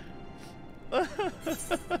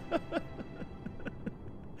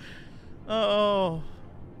 Oh.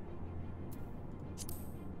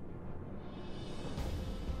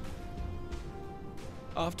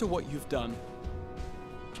 After what you've done,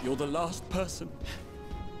 you're the last person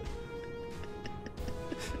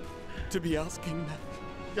to be asking that.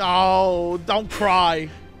 Oh, don't cry.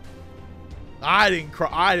 I didn't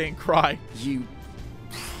cry. You...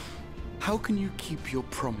 How can you keep your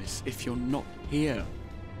promise if you're not here?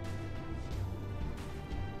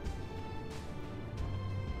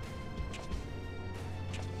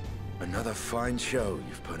 Another fine show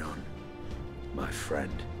you've put on, my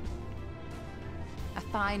friend. A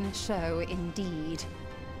fine show indeed.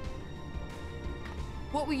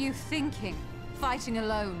 What were you thinking, fighting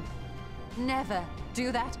alone? Never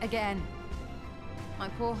do that again. My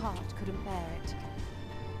poor heart couldn't bear it.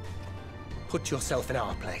 Put yourself in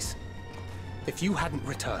our place. If you hadn't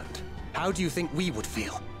returned, how do you think we would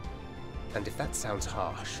feel? And if that sounds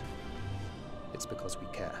harsh, it's because we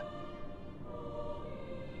care.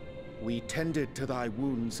 We tended to thy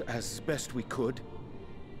wounds as best we could.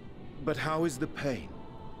 But how is the pain?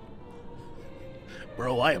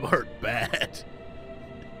 Bro, I am hurt bad.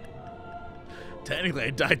 Technically, I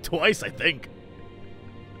died twice, I think.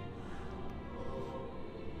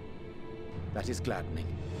 That is gladdening.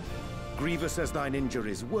 Grievous as thine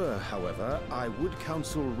injuries were, however, I would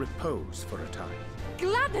counsel repose for a time.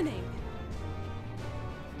 Gladdening!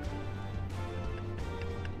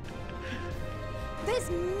 There's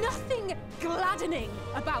nothing gladdening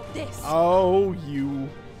about this. Oh, you.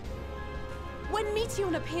 When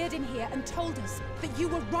Meteion appeared in here and told us that you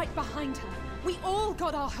were right behind her, we all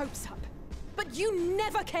got our hopes up. But you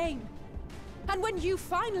never came. And when you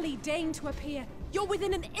finally deigned to appear, you're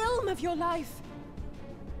within an ilm of your life.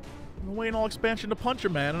 I'm waiting all expansion to punch her,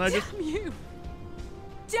 man, and I just... Damn you!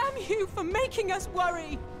 Damn you for making us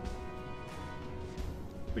worry!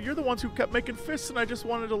 But you're the ones who kept making fists, and I just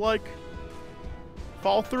wanted to, like,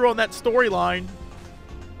 fall through on that storyline.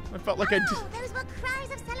 I felt like I did. Those were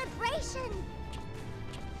cries of celebration!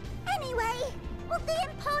 Anyway, well,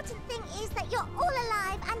 the important thing is that you're all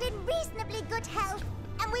alive and in reasonably good health,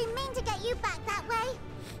 and we mean to get you back that way.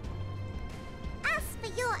 As for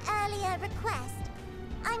your earlier request,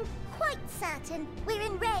 I'm quite certain we're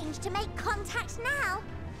in range to make contact now.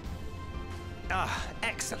 Ah,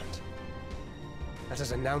 excellent. Let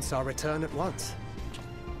us announce our return at once.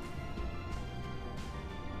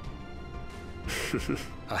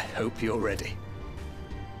 I hope you're ready.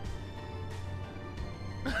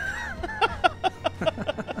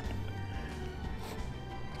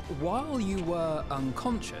 While you were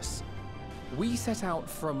unconscious, we set out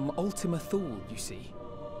from Ultima Thule, you see.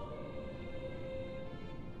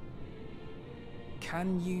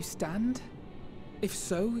 Can you stand? If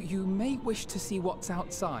so, you may wish to see what's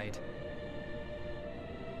outside.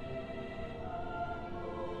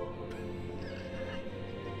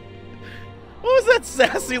 What was that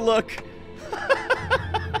sassy look?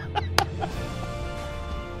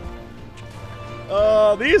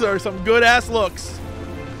 Oh, these are some good-ass looks.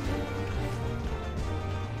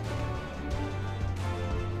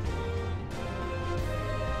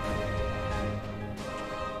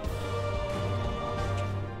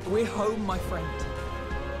 We're home, my friend.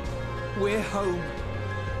 We're home.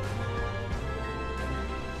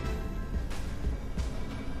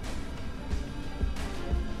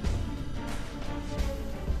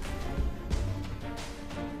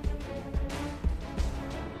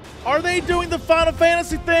 Are they doing the Final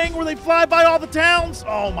Fantasy thing where they fly by all the towns?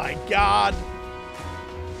 Oh my god.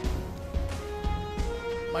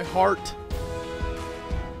 My heart.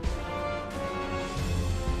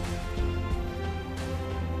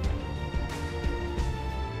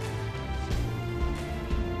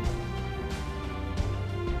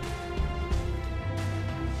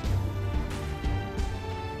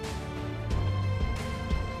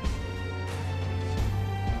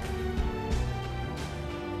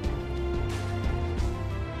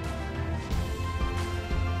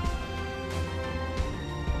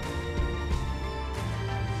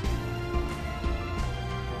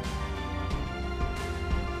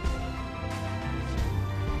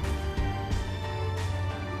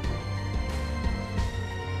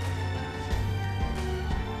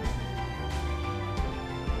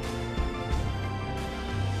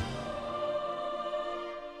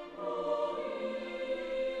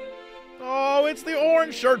 Oh, it's the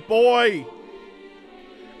orange shirt boy.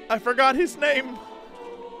 I forgot his name.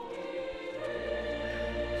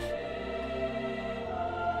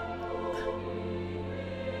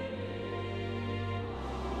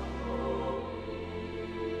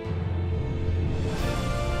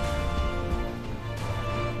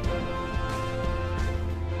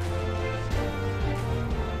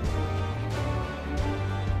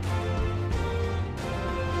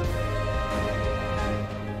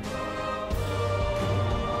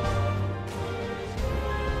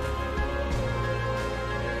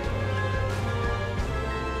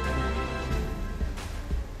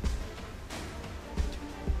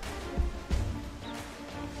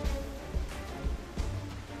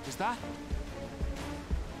 Is that?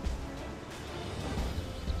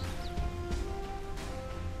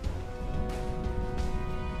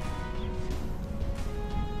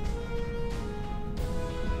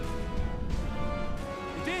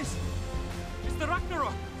 It is! It's the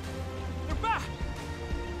Ragnarok! They're back!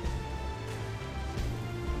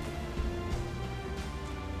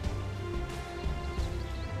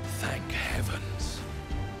 Thank heavens.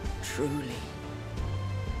 Truly.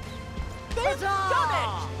 They've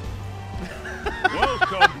done it!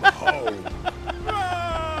 Welcome home.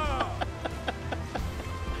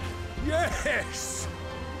 Yes!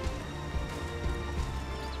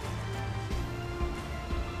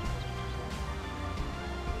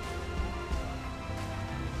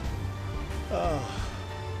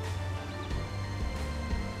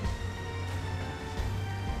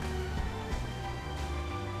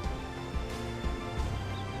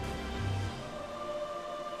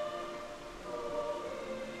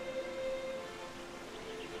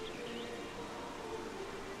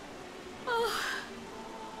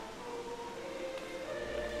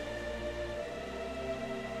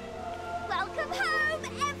 Welcome home,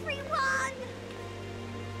 everyone!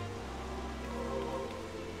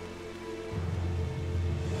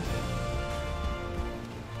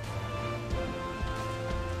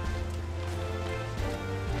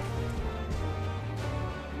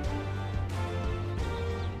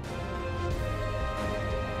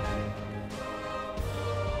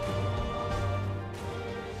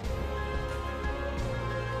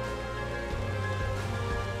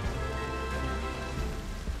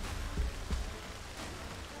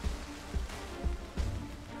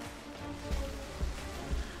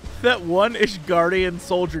 That one Ishgardian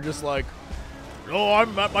soldier just like, oh,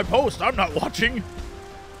 I'm at my post. I'm not watching.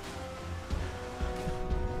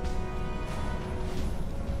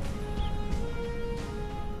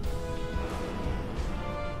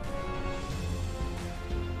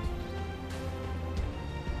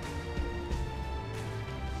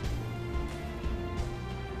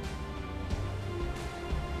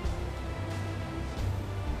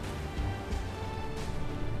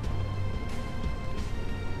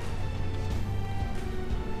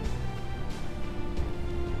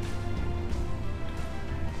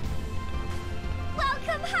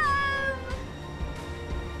 Welcome home!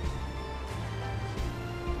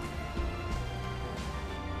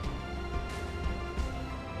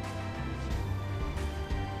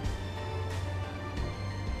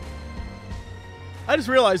 I just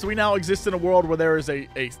realized we now exist in a world where there is a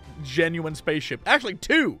genuine spaceship. Actually,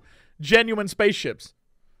 2 genuine spaceships.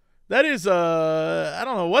 That is, I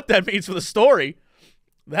don't know what that means for the story.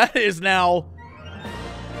 That is now...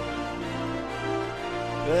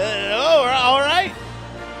 all right.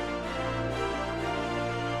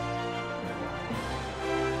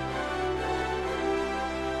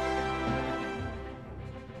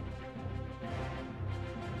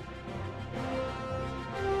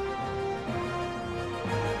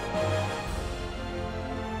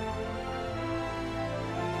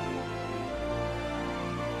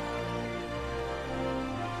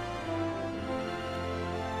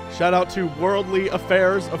 Shout out to Worldly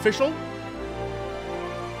Affairs Official.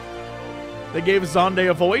 They gave Zonde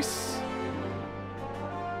a voice.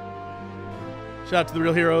 Shout out to The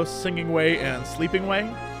Real Heroes, Singing Way and Sleeping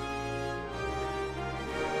Way.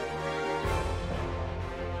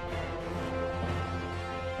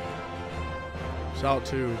 Shout out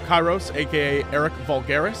to Kairos, aka Eric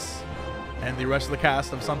Vulgaris, and the rest of the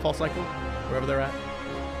cast of Sunfall Cycle, wherever they're at.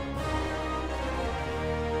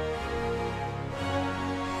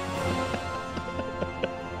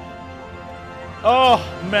 Oh,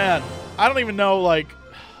 man. I don't even know, like... Oh,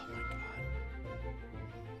 my God.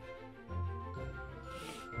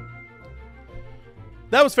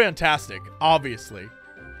 That was fantastic, obviously.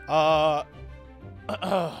 I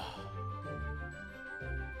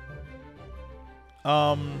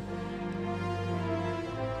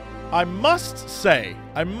must say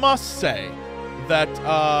that,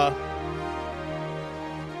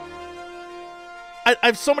 I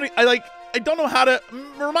have so many, I don't know how to,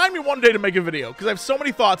 remind me one day to make a video, because I have so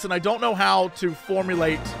many thoughts and I don't know how to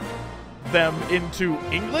formulate them into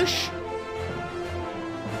English.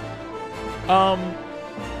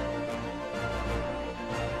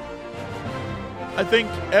 I think,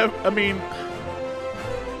 I mean,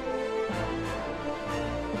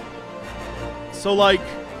 so like,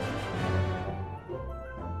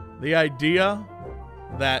 the idea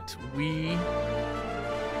that we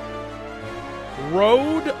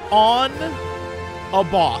rode on a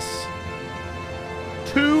boss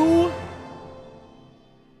to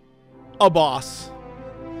a boss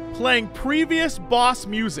playing previous boss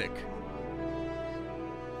music,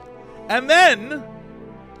 and then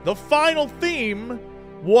the final theme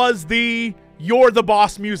was the "You're the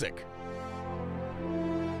Boss" music.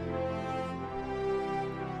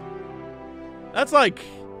 That's like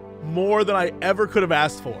more than I ever could have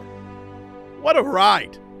asked for. What a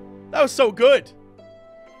ride. That was so good.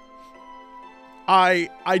 I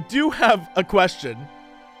do have a question.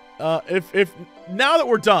 If now that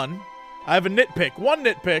we're done, I have a nitpick. One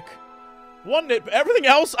nitpick. Everything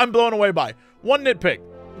else I'm blown away by. One nitpick.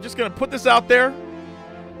 I'm just gonna put this out there.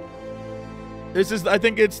 This is, I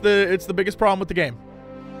think it's the biggest problem with the game.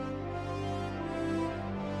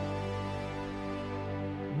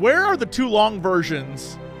 Where are the two long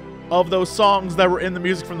versions of those songs that were in the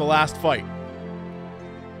music from the last fight?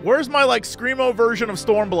 Where's my, like, Screamo version of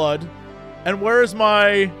Stormblood? And where's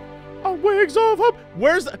my Wigs of Hope?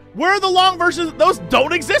 Where are the long versions? Those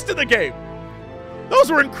don't exist in the game. Those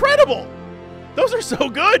were incredible. Those are so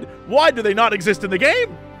good. Why do they not exist in the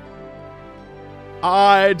game?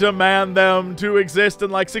 I demand them to exist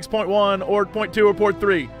in like 6.1 or 0.2 or port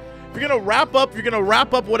 3. If you're going to wrap up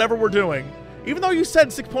whatever we're doing. Even though you said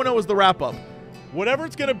 6.0 was the wrap up. Whatever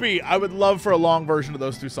it's going to be, I would love for a long version of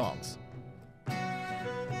those two songs.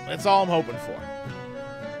 That's all I'm hoping for.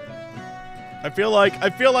 I feel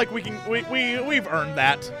like we've earned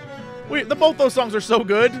that. Both those songs are so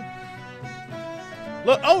good.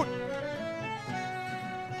 Look, oh,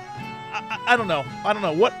 I don't know.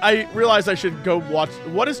 What, I realized I should go watch.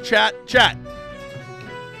 What is chat? Chat.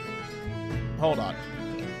 Hold on.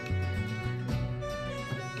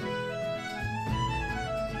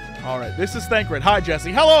 All right, this is Thancred. Hi,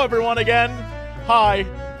 Jesse. Hello, everyone, again. Hi.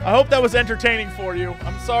 I hope that was entertaining for you.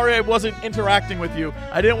 I'm sorry I wasn't interacting with you.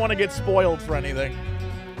 I didn't want to get spoiled for anything.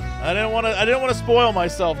 I didn't want to spoil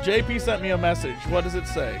myself. JP sent me a message. What does it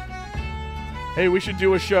say? Hey, we should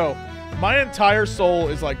do a show. My entire soul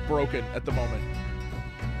is like broken at the moment.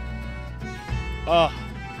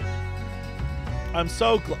 I'm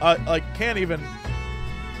so like can't even.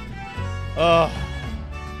 Yeah.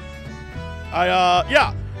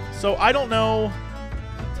 So I don't know.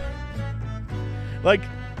 Like,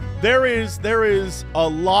 there is a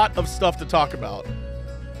lot of stuff to talk about.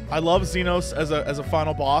 I love Xenos as a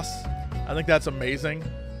final boss. I think that's amazing.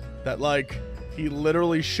 That, like, he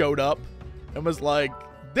literally showed up and was like,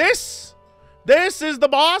 This is the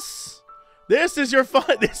boss. This is your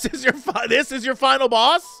final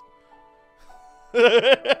boss.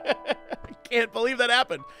 I can't believe that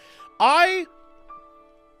happened. I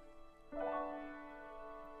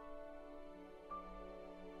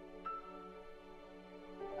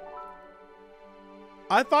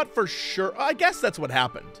thought for sure, I guess that's what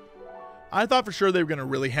happened. I thought for sure they were going to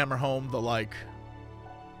really hammer home the, like,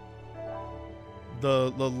 the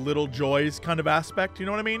little joys kind of aspect, you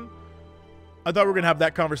know what I mean? I thought we were going to have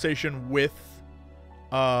that conversation with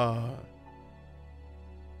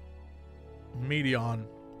Medion.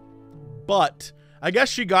 But I guess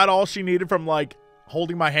she got all she needed from, like,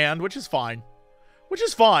 holding my hand, which is fine.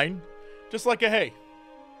 Just like a, hey,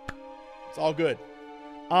 it's all good.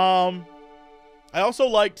 I also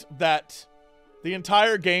liked that the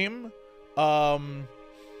entire game. I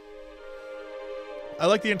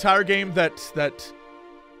like the entire game that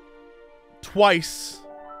twice,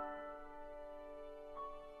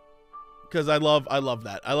 because I love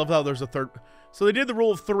that. I love how there's a third. So they did the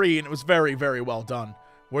rule of 3, and it was very, very well done.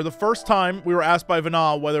 Where the first time we were asked by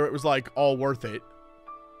Vanal whether it was like all worth it,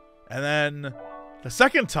 and then the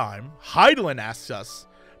second time Hydaelyn asks us,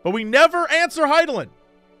 but we never answer Hydaelyn.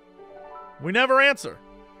 We never answer.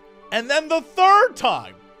 And then the third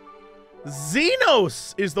time,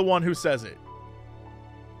 Xenos is the one who says it.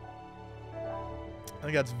 I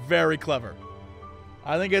think that's very clever.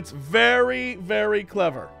 I think it's very, very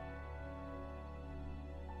clever.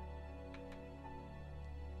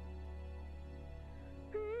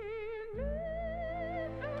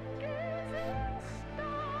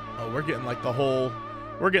 Oh, we're getting like the whole,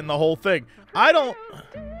 we're getting the whole thing. How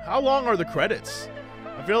long are the credits?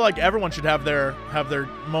 I feel like everyone should have their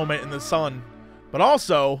moment in the sun. But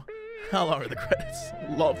also, how long are the credits?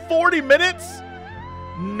 40 minutes?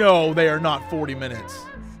 No, they are not 40 minutes.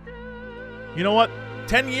 You know what?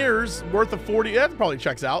 10 years worth of 40, that probably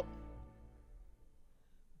checks out.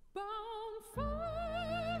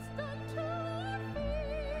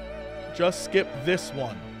 Just skip this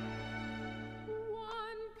one.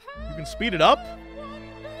 You can speed it up?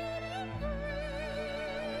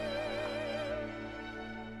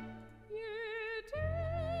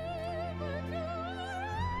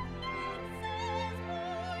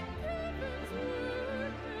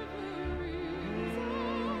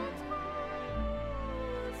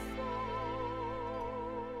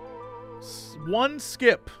 One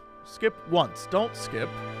skip. Skip once. Don't skip.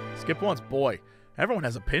 Skip once. Boy, everyone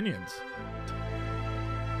has opinions.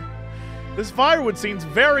 This firewood scene's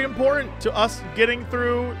very important to us getting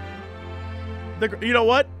through the... You know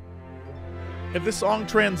what? If this song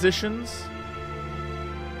transitions,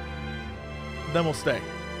 then we'll stay.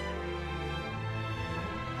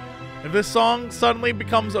 If this song suddenly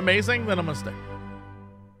becomes amazing, then I'm gonna stay.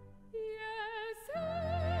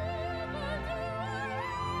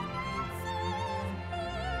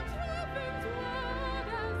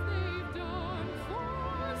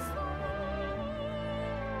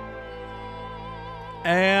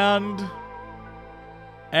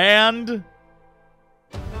 And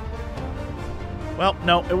well,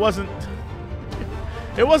 no, it wasn't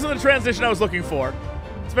the transition I was looking for.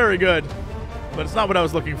 It's very good, but it's not what I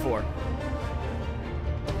was looking for.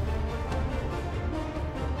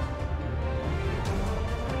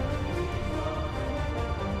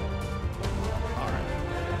 All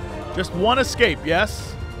right. Just one escape,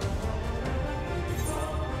 yes?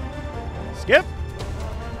 Skip?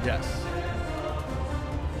 Yes.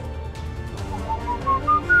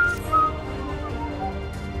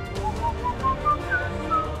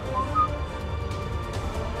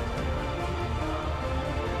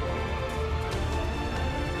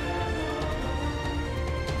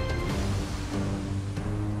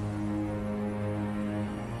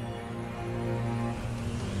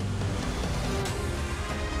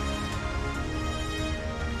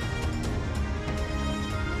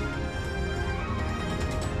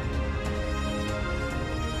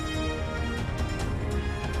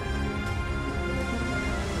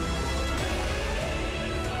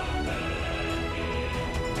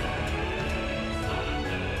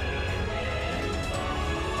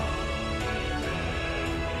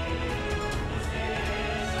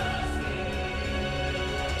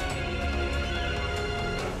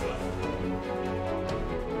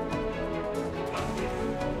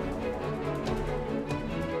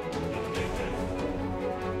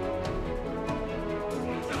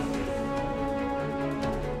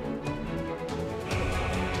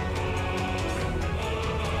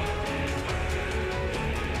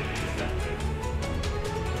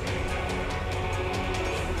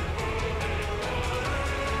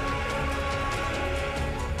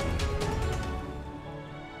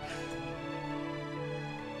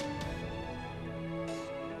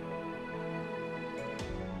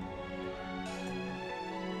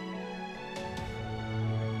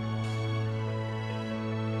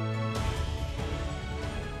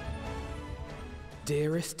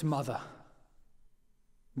 Dearest mother,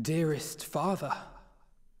 dearest father,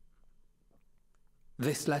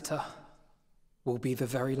 this letter will be the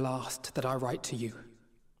very last that I write to you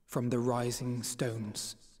from the rising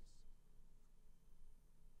stones.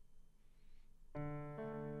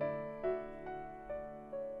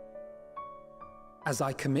 As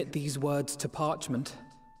I commit these words to parchment,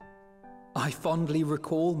 I fondly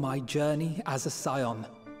recall my journey as a scion.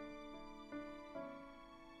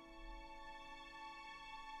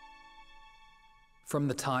 From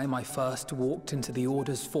the time I first walked into the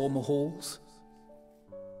Order's former halls,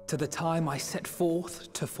 to the time I set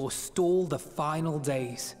forth to forestall the final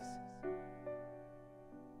days.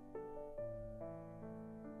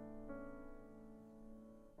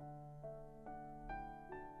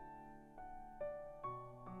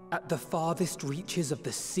 At the farthest reaches of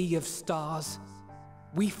the Sea of Stars,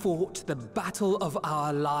 we fought the battle of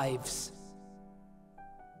our lives.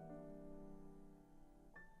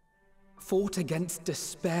 Fought against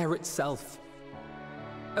despair itself.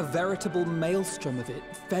 A veritable maelstrom of it,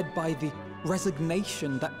 fed by the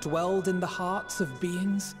resignation that dwelled in the hearts of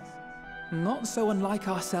beings not so unlike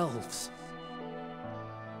ourselves.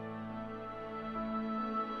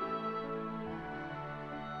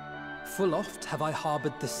 Full oft have I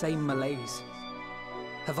harbored the same malaise.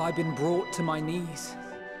 Have I been brought to my knees,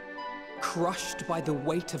 crushed by the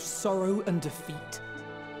weight of sorrow and defeat,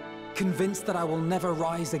 convinced that I will never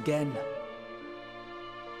rise again.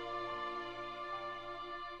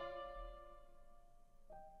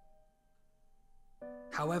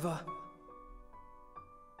 However,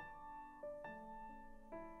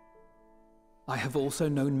 I have also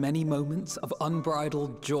known many moments of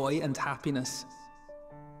unbridled joy and happiness.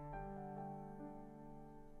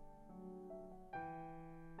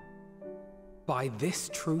 By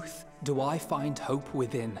this truth do I find hope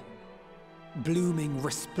within, blooming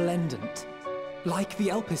resplendent, like the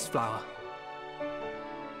Elpis flower.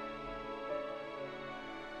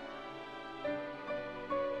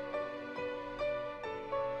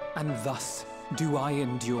 And thus do I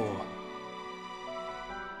endure.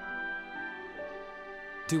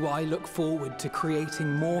 Do I look forward to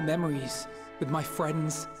creating more memories with my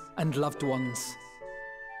friends and loved ones.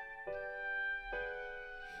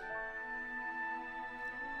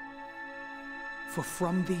 For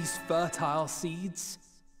from these fertile seeds,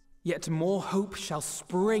 yet more hope shall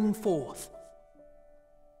spring forth.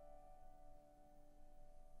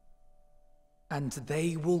 And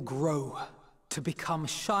they will grow to become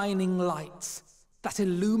shining lights that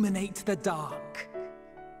illuminate the dark.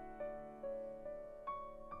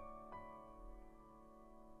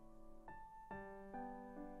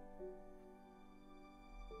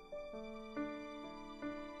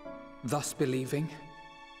 Thus believing,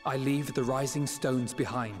 I leave the rising stones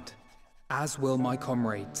behind, as will my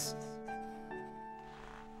comrades.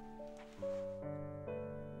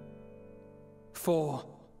 For,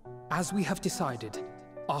 as we have decided,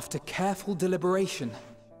 after careful deliberation,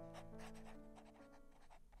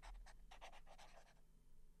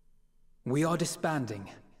 we are disbanding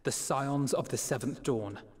the Scions of the Seventh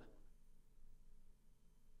Dawn.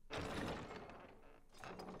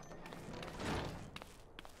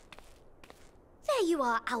 There you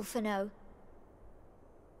are, Alphino.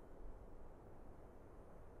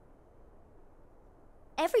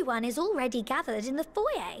 Everyone is already gathered in the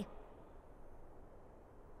foyer.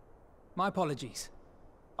 My apologies.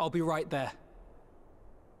 I'll be right there.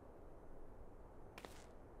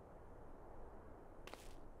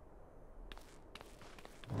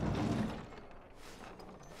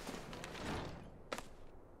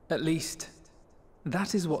 At least,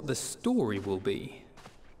 that is what the story will be.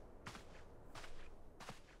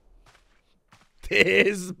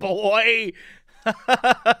 This boy!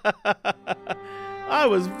 I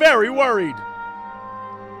was very worried.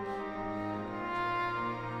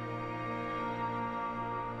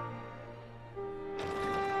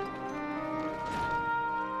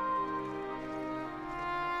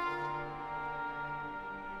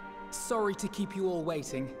 Sorry to keep you all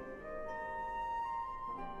waiting.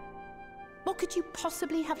 What could you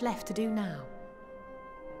possibly have left to do now?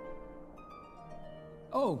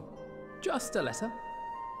 Oh, just a letter.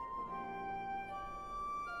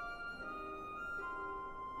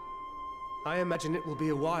 I imagine it will be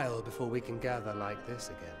a while before we can gather like this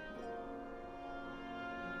again.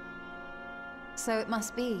 So it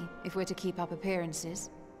must be, if we're to keep up appearances.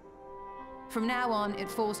 From now on,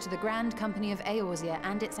 it falls to the Grand Company of Eorzea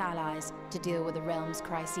and its allies to deal with the realm's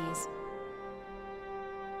crises.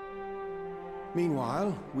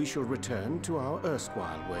 Meanwhile, we shall return to our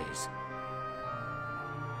erstwhile ways.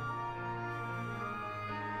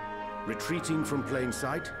 Retreating from plain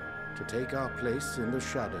sight to take our place in the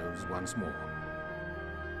shadows once more.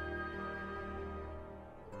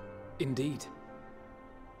 Indeed.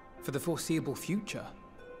 For the foreseeable future,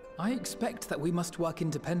 I expect that we must work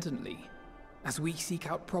independently as we seek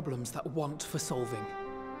out problems that want for solving.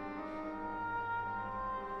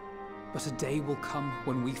 But a day will come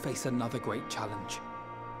when we face another great challenge,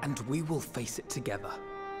 and we will face it together,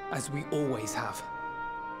 as we always have.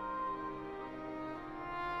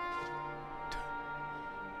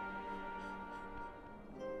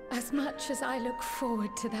 As much as I look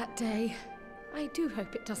forward to that day, I do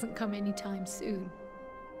hope it doesn't come anytime soon.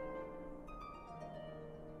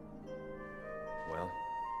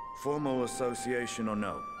 Formal association or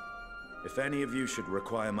no, if any of you should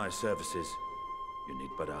require my services, you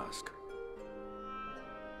need but ask.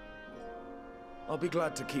 I'll be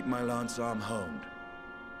glad to keep my lance arm honed.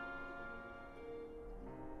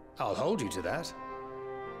 I'll hold you to that.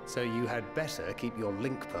 So you had better keep your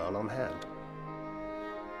link pearl on hand.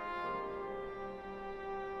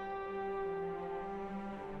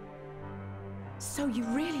 So you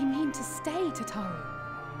really mean to stay, Tataru?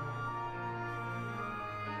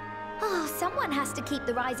 Oh, someone has to keep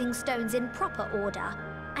the Rising Stones in proper order.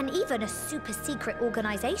 And even a super-secret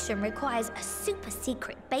organization requires a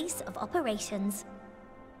super-secret base of operations.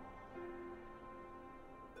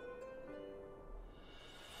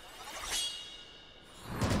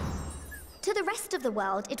 To the rest of the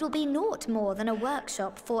world, it will be naught more than a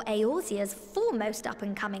workshop for Eorzea's foremost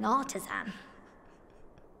up-and-coming artisan.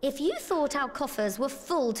 If you thought our coffers were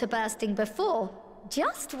full to bursting before,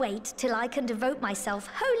 just wait till I can devote myself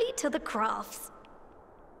wholly to the crafts.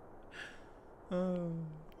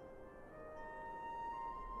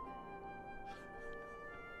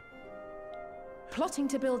 Plotting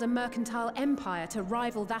to build a mercantile empire to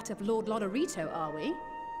rival that of Lord Lodorito, are we?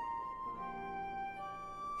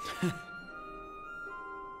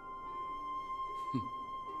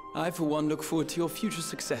 I, for one, look forward to your future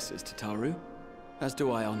successes, Tataru. As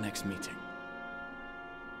do I our next meeting.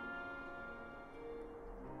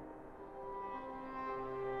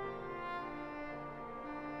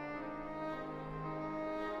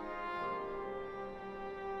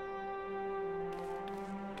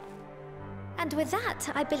 And with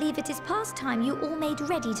that, I believe it is past time you all made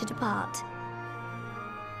ready to depart.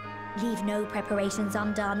 Leave no preparations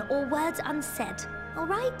undone or words unsaid, all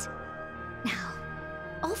right? Now,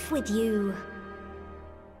 off with you.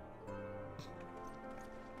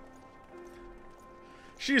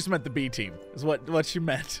 She just meant the B team, is what she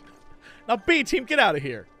meant. Now, B team, get out of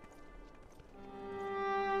here.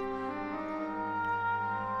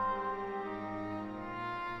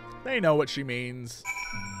 They know what she means.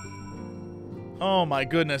 Oh my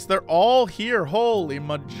goodness, they're all here. Holy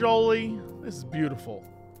majoli. This is beautiful.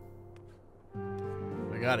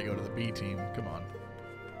 We gotta go to the B team. Come on.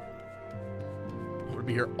 I'm gonna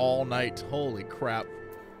be here all night. Holy crap.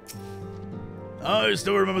 I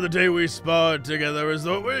still remember the day we sparred together as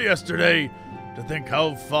though it were yesterday. To think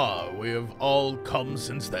how far we have all come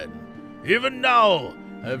since then. Even now,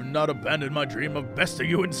 I have not abandoned my dream of besting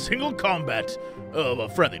you in single combat. Of a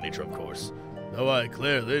friendly nature, of course. Though I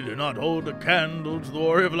clearly do not hold a candle to the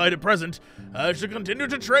warrior of light at present, I shall continue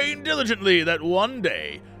to train diligently that one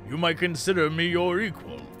day you might consider me your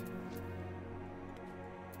equal.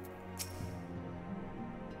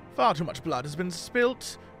 Far too much blood has been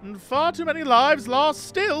spilt, and far too many lives lost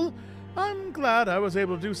still. I'm glad I was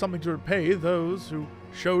able to do something to repay those who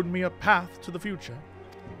showed me a path to the future.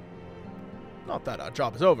 Not that our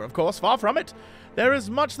job is over, of course, far from it. There is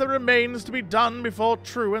much that remains to be done before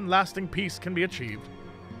true and lasting peace can be achieved.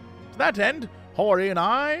 To that end, Hori and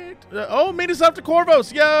I... meet us up to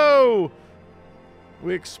Corvos, yo!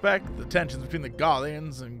 We expect the tensions between the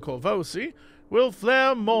Garleans and Corvosi will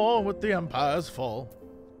flare more with the Empire's fall.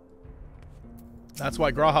 That's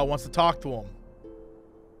why Graha wants to talk to him.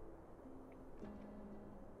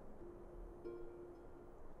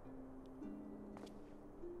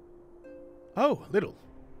 Oh, Little.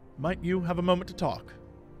 Might you have a moment to talk?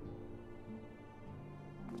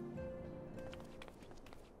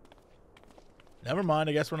 Never mind,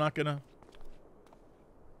 I guess we're not gonna...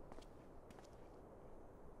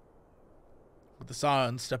 With the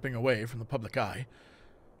Scions stepping away from the public eye,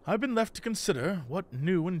 I've been left to consider what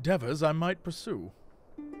new endeavors I might pursue.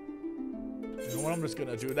 You know what, I'm just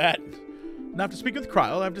gonna do that. And after speaking with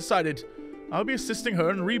Kryl, I've decided I'll be assisting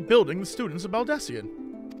her in rebuilding the students of Baldesion.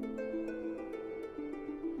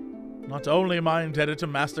 Not only am I indebted to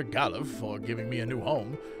Master Galuf for giving me a new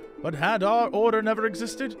home, but had our order never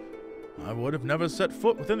existed, I would have never set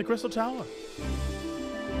foot within the Crystal Tower.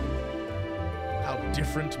 How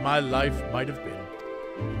different my life might have been.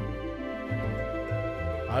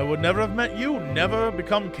 I would never have met you, never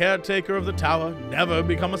become caretaker of the tower, never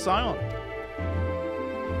become a Scion.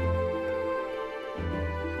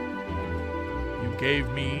 You gave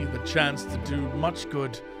me the chance to do much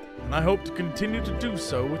good, and I hope to continue to do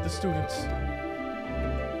so with the students.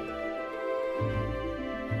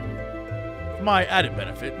 For my added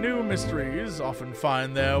benefit, new mysteries often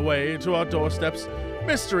find their way to our doorsteps.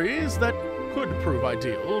 Mysteries that could prove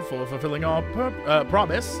ideal for fulfilling our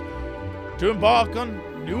promise to embark on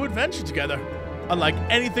new adventure together, unlike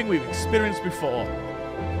anything we've experienced before.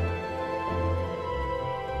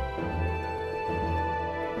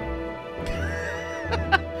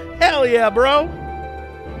 Hell yeah, bro!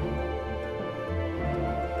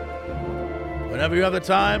 Whenever you have the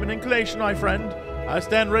time and inclination, my friend, I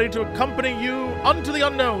stand ready to accompany you unto the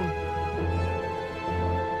unknown.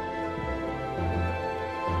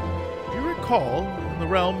 Do you recall, in the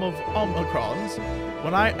realm of Omicrons,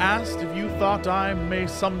 when I asked if you thought I may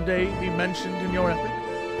someday be mentioned in your epic?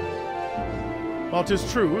 While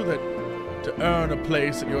 'tis true that to earn a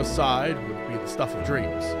place at your side would be the stuff of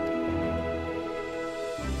dreams,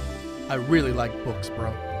 I really like books,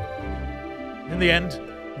 bro. In the end,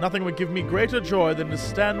 nothing would give me greater joy than to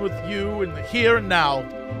stand with you in the here and now.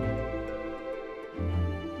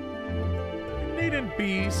 It needn't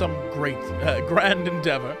be some great, grand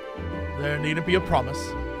endeavor. There needn't be a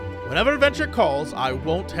promise. Whenever adventure calls, I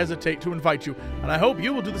won't hesitate to invite you, and I hope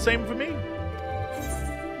you will do the same for me.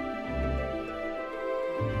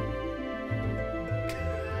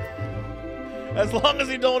 As long as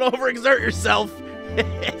you don't overexert yourself.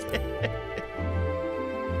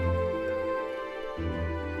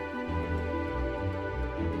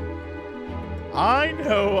 I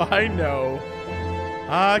know.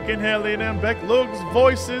 I can hear Lena and Becklug's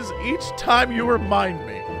voices each time you remind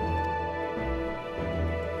me.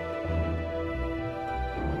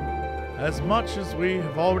 As much as we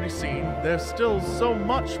have already seen, there's still so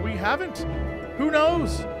much we haven't. Who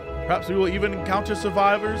knows? Perhaps we will even encounter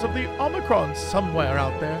survivors of the Omicron somewhere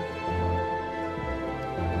out there.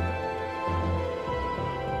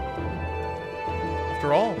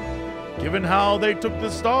 After all, given how they took the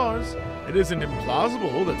stars, it isn't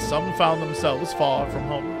implausible that some found themselves far from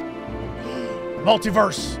home.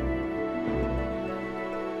 Multiverse!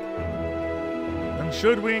 And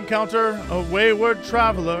should we encounter a wayward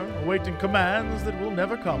traveler awaiting commands that will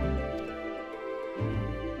never come,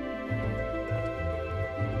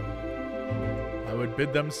 I would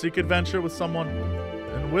bid them seek adventure with someone,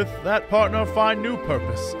 and with that partner find new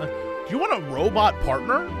purpose. Do you want a robot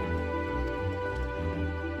partner?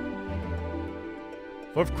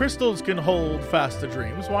 For if crystals can hold fast to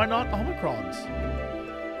dreams, why not Omicrons?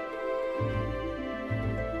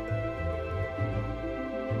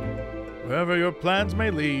 Wherever your plans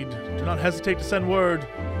may lead, do not hesitate to send word,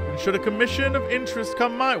 and should a commission of interest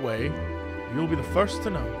come my way, you'll be the first to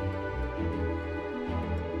know.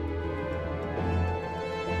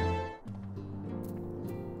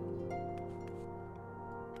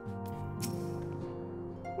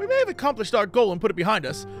 We may have accomplished our goal and put it behind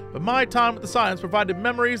us, but my time with the Scions provided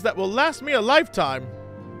memories that will last me a lifetime.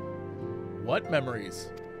 What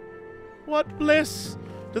memories? What bliss!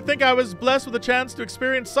 To think I was blessed with a chance to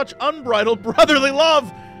experience such unbridled brotherly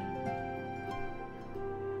love!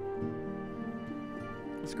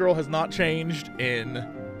 This girl has not changed in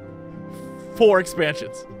 4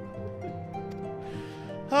 expansions.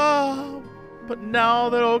 But now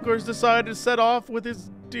that Okar's decided to set off with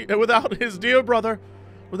without his dear brother,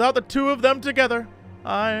 without the two of them together,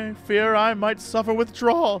 I fear I might suffer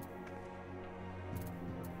withdrawal.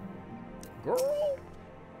 Girl.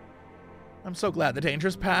 I'm so glad the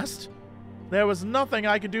danger's past. There was nothing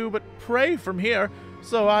I could do but pray from here,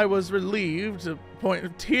 so I was relieved to the point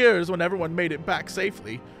of tears when everyone made it back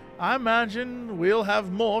safely. I imagine we'll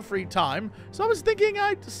have more free time, so I was thinking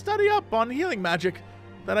I'd study up on healing magic,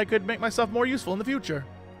 that I could make myself more useful in the future.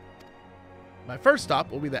 My first stop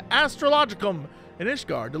will be the Astrologicum in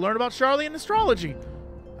Ishgard to learn about Charlian astrology.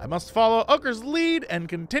 I must follow Ucker's lead and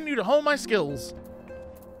continue to hone my skills.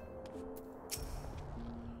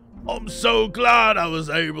 I'm so glad I was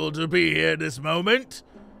able to be here this moment.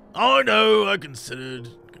 I know I considered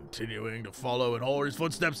continuing to follow in Hori's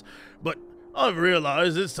footsteps, but I've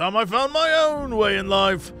realized it's time I found my own way in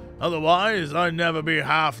life. Otherwise, I'd never be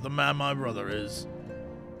half the man my brother is.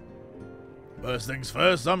 First things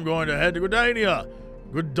first, I'm going to head to Gridania,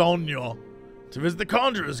 to visit the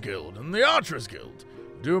Conjurer's Guild and the Archer's Guild.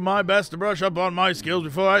 Do my best to brush up on my skills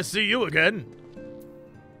before I see you again.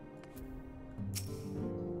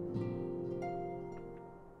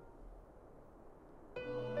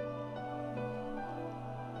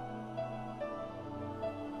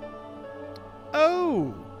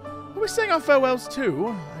 Oh, are we saying our farewells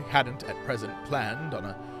too? I hadn't at present planned on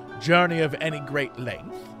a journey of any great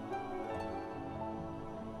length.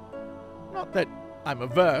 Not that I'm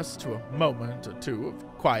averse to a moment or two of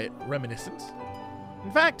quiet reminiscence.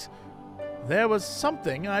 In fact, there was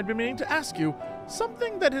something I'd been meaning to ask you,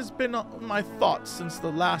 something that has been on my thoughts since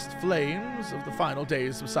the last flames of the final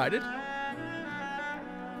days subsided.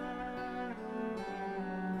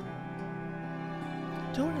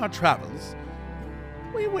 During our travels,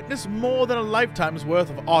 we witnessed more than a lifetime's worth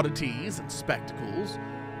of oddities and spectacles,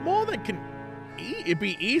 more than can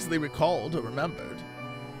be easily recalled or remembered.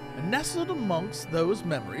 And nestled amongst those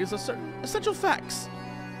memories are certain essential facts.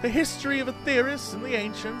 the history of Aetheris and the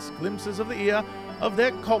ancients, glimpses of the era of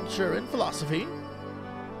their culture and philosophy.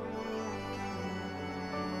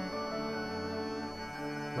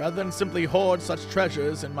 Rather than simply hoard such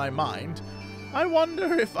treasures in my mind, I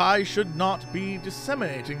wonder if I should not be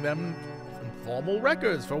disseminating them in formal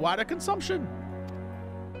records for wider consumption.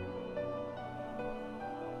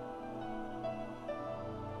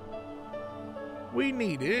 When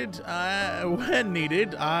needed,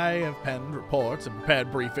 I have penned reports and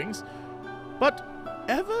prepared briefings, but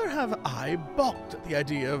ever have I balked at the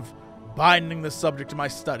idea of binding the subject of my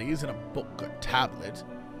studies in a book or tablet?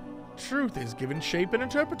 Truth is given shape and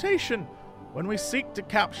interpretation. When we seek to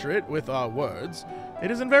capture it with our words,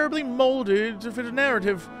 it is invariably molded to fit a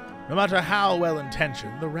narrative, no matter how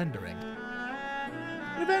well-intentioned the rendering.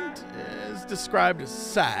 An event is described as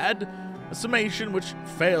sad, a summation which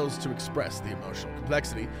fails to express the emotional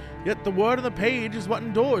complexity, yet the word on the page is what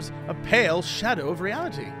endures, a pale shadow of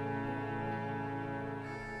reality.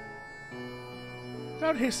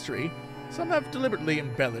 Throughout history, some have deliberately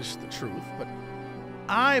embellished the truth, but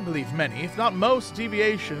I believe many, if not most,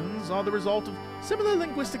 deviations are the result of similar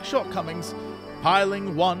linguistic shortcomings,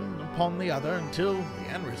 piling one upon the other until the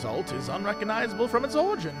end result is unrecognizable from its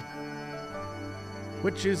origin.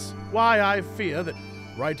 Which is why I fear that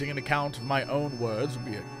writing an account of my own words would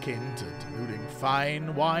be akin to diluting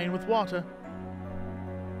fine wine with water.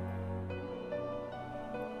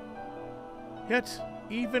 Yet,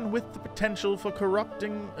 even with the potential for corrupt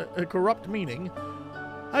meaning,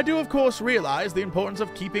 I do of course realize the importance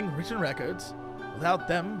of keeping written records. Without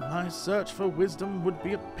them, my search for wisdom would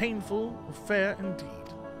be a painful affair indeed.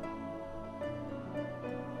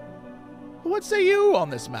 But what say you on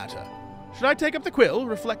this matter? Should I take up the quill,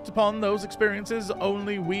 reflect upon those experiences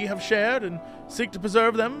only we have shared, and seek to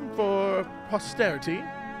preserve them for posterity?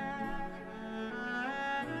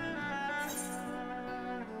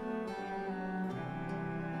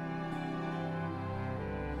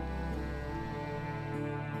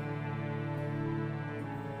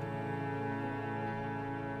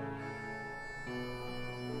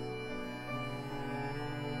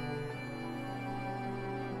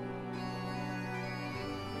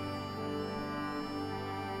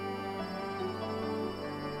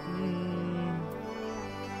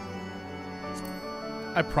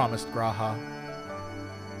 I promised Graha.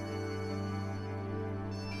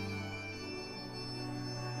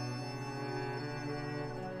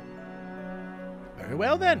 Very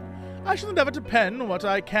well then. I shall endeavor to pen what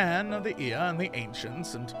I can of the Ea and the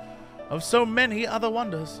ancients, and of so many other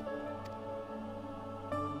wonders.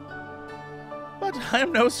 But I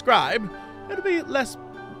am no scribe. It'll be less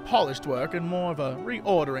polished work and more of a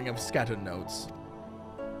reordering of scattered notes.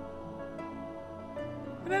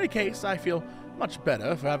 In any case, I feel much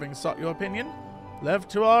better for having sought your opinion. Left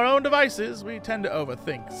to our own devices, we tend to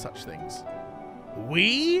overthink such things.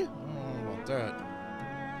 We? Well, dirt.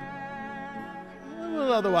 I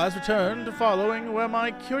will otherwise return to following where my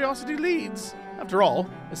curiosity leads. After all,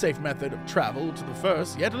 a safe method of travel to the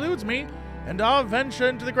first yet eludes me, and our venture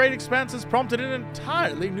into the great expanse has prompted an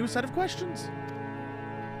entirely new set of questions.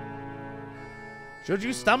 Should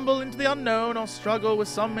you stumble into the unknown or struggle with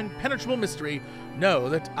some impenetrable mystery, know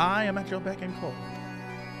that I am at your beck and call.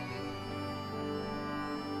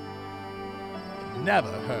 It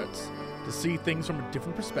never hurts to see things from a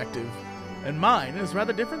different perspective, and mine is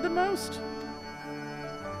rather different than most.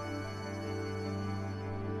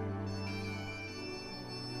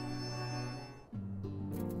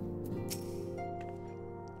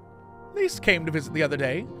 Lise came to visit the other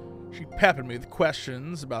day. She peppered me with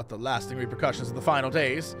questions about the lasting repercussions of the final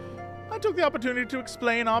days. I took the opportunity to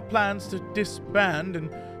explain our plans to disband, and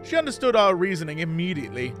she understood our reasoning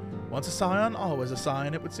immediately. Once a scion, always a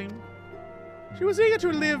scion, it would seem. She was eager to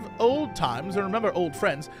relive old times and remember old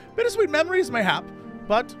friends. Bittersweet memories, mayhap,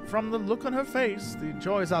 but from the look on her face, the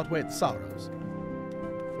joys outweighed the sorrows.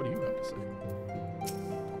 What do you have to say?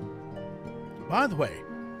 By the way,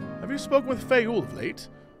 have you spoken with Faeul of late?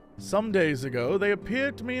 Some days ago, they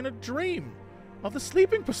appeared to me in a dream. Of the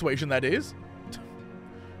sleeping persuasion, that is.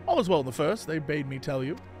 All was well in the first, they bade me tell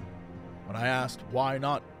you. When I asked why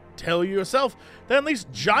not tell you yourself, they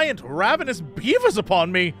unleashed giant, ravenous beavers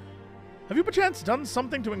upon me. Have you perchance done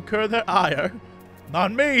something to incur their ire?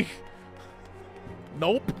 Not me.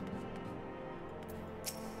 Nope.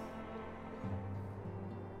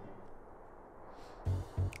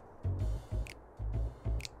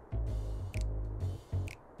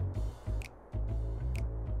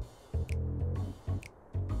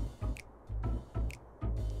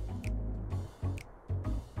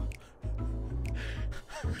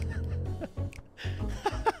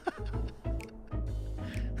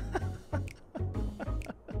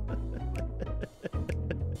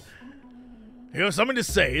 you have something to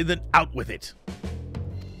say, then out with it.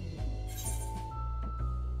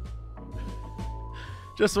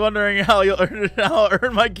 Just wondering how you'll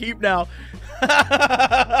earn my keep now.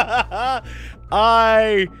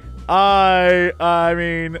 I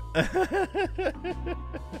mean,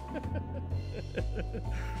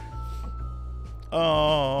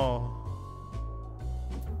 oh.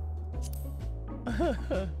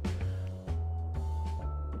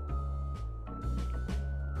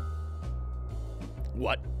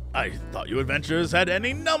 What? I thought you adventurers had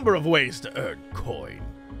any number of ways to earn coin.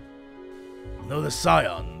 Though the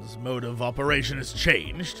Scions' mode of operation has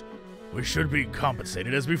changed, we should be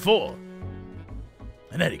compensated as before.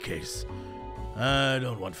 In any case, I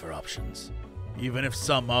don't want for options, even if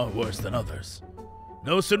some are worse than others.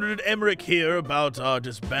 No sooner did Emmerich hear about our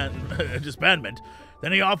disbandment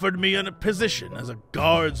than he offered me a position as a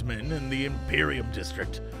guardsman in the Imperium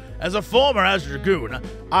district. As a former Azure Dragoon,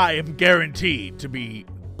 I am guaranteed to be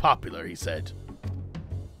popular, he said.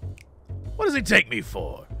 What does he take me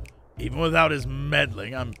for? Even without his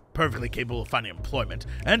meddling, I'm perfectly capable of finding employment,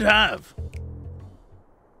 and have.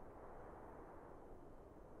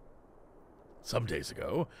 Some days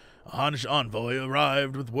ago, a Hansh envoy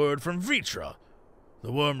arrived with word from Viera.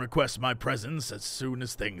 The worm requests my presence as soon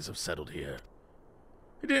as things have settled here.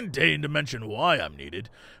 He didn't deign to mention why I'm needed,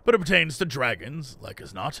 but it pertains to dragons, like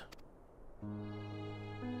as not.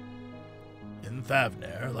 In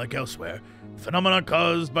Thavnair, like elsewhere, the phenomena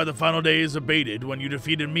caused by the final days abated when you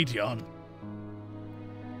defeated Meteion.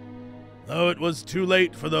 Though it was too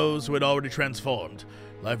late for those who had already transformed,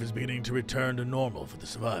 life is beginning to return to normal for the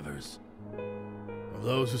survivors. Of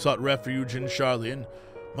those who sought refuge in Sharlayan,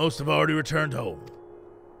 most have already returned home.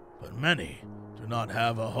 But many do not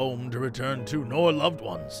have a home to return to, nor loved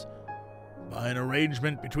ones. By an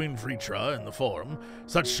arrangement between Viera and the Forum,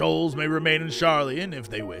 such souls may remain in Sharlayan if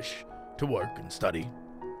they wish, to work and study.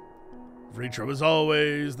 Viera was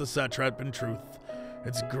always the satrap in truth.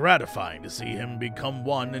 It's gratifying to see him become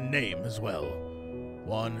one in name as well.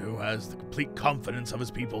 One who has the complete confidence of his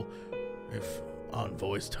people, if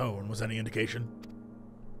Envoy's tone was any indication.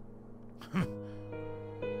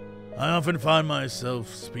 I often find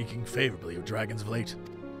myself speaking favorably of dragons of late.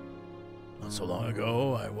 Not so long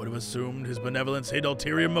ago, I would have assumed his benevolence hid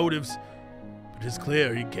ulterior motives, but it's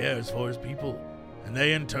clear he cares for his people, and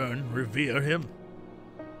they in turn revere him.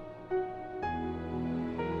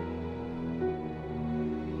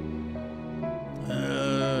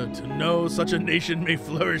 To know such a nation may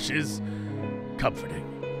flourish is comforting.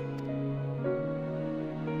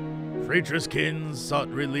 Viera's kin sought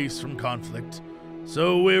release from conflict.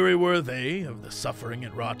 So weary were they of the suffering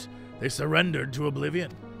it wrought, they surrendered to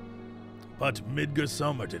oblivion. But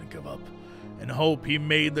Midgardsormr didn't give up. In hope, he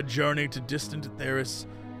made the journey to distant Theris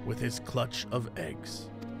with his clutch of eggs.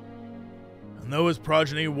 And though his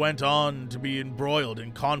progeny went on to be embroiled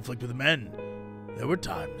in conflict with men, there were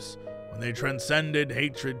times when they transcended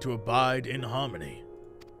hatred to abide in harmony.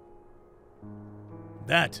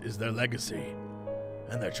 That is their legacy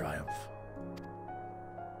and their triumph.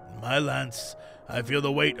 In my lance, I feel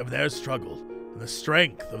the weight of their struggle and the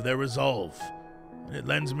strength of their resolve, and it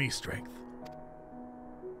lends me strength.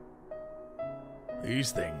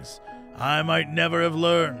 These things I might never have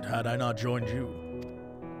learned had I not joined you.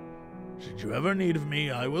 Should you ever need of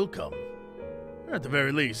me, I will come. Or at the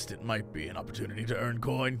very least, it might be an opportunity to earn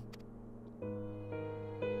coin.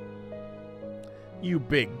 You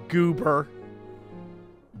big goober.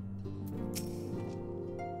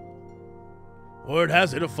 Word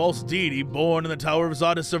has it a false deity born in the Tower of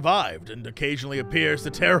Zod has survived and occasionally appears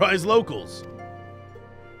to terrorize locals.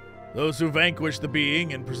 Those who vanquish the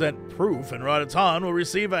being and present proof in Radatan will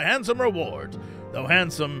receive a handsome reward, though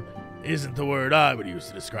handsome isn't the word I would use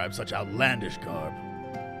to describe such outlandish garb.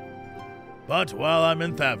 But while I'm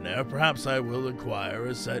in Thavnair, perhaps I will acquire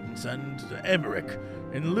a set and send to Emmerich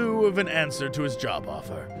in lieu of an answer to his job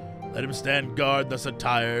offer. Let him stand guard thus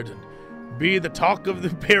attired and be the talk of the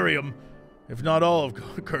Imperium, if not all of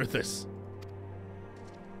Kurthis.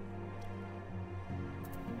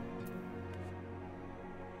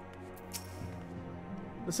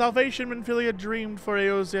 The salvation Minfilia dreamed for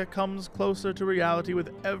Eorzea comes closer to reality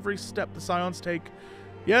with every step the Scions take.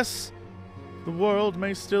 Yes, the world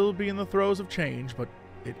may still be in the throes of change, but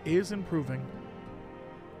it is improving.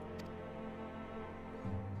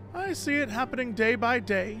 I see it happening day by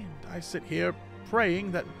day, and I sit here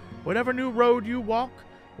praying that whatever new road you walk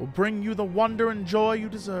will bring you the wonder and joy you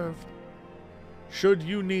deserve. Should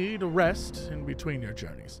you need a rest in between your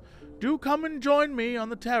journeys, do come and join me on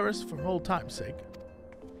the terrace for old time's sake.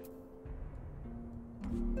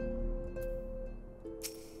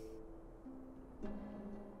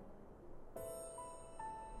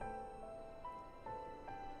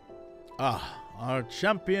 Ah, our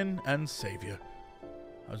champion and savior.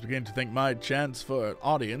 I was beginning to think my chance for an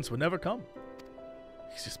audience would never come.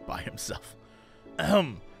 He's just by himself.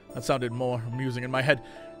 Ahem. That sounded more amusing in my head.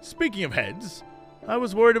 Speaking of heads, I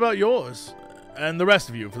was worried about yours. And the rest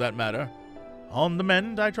of you, for that matter. On the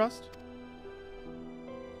mend, I trust?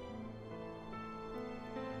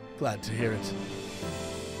 Glad to hear it.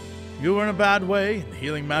 You were in a bad way, and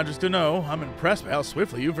healing magics to know. I'm impressed by how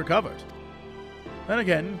swiftly you've recovered. Then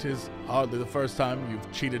again, 'tis hardly the first time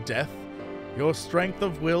you've cheated death. Your strength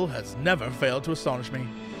of will has never failed to astonish me.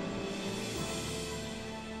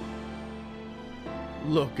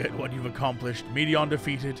 Look at what you've accomplished. Medion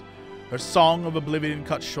defeated, her song of oblivion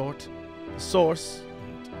cut short, the source,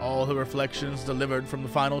 and all her reflections delivered from the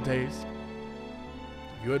final days.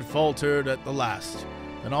 If you had faltered at the last,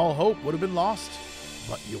 then all hope would have been lost,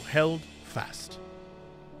 but you held fast.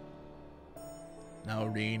 Now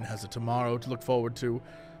Reen has a tomorrow to look forward to,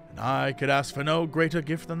 and I could ask for no greater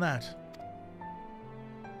gift than that.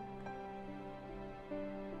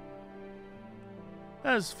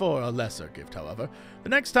 As for a lesser gift, however, the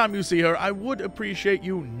next time you see her, I would appreciate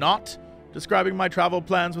you not describing my travel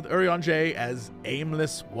plans with Urianger as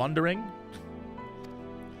aimless wandering.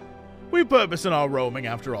 We purpose in our roaming,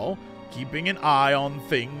 after all, keeping an eye on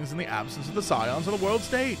things in the absence of the Scions on the world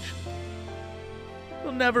stage.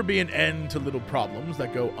 There'll never be an end to little problems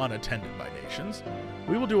that go unattended by nations.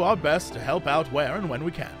 We will do our best to help out where and when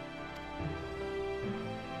we can.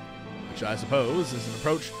 Which I suppose is an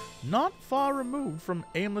approach not far removed from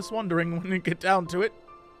aimless wandering when you get down to it.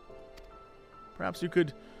 Perhaps you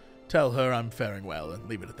could tell her I'm faring well and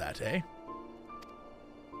leave it at that, eh?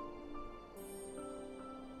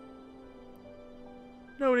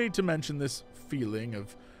 No need to mention this feeling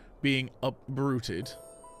of being uprooted.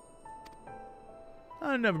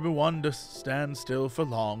 I've never been one to stand still for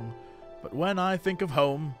long, but when I think of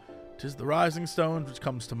home, 'tis the rising stone which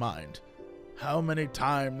comes to mind. How many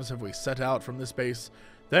times have we set out from this base,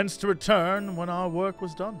 thence to return when our work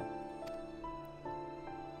was done?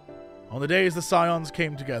 On the days the Scions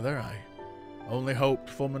came together, I only hoped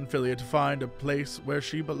for Minfilia to find a place where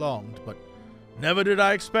she belonged, but never did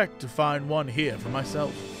I expect to find one here for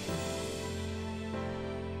myself.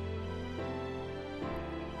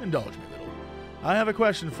 Indulge me a little. I have a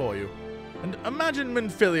question for you, and imagine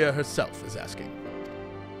Minfilia herself is asking.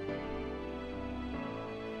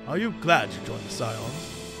 Are you glad you joined the Scions?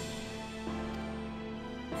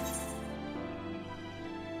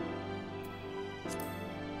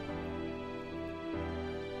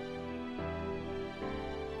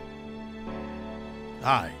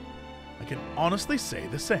 I can honestly say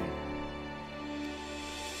the same.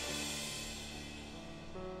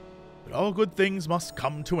 But all good things must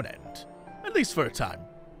come to an end, at least for a time.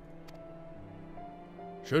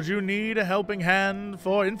 Should you need a helping hand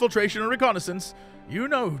for infiltration or reconnaissance, you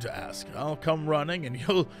know who to ask. I'll come running, and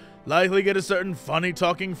you'll likely get a certain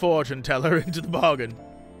funny-talking fortune teller into the bargain.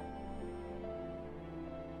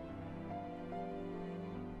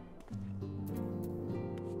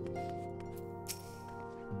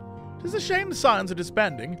 Tis a shame the Scions are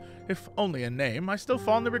disbanding. If only in name, I still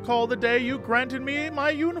fondly recall the day you granted me my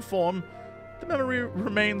uniform. The memory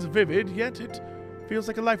remains vivid, yet it feels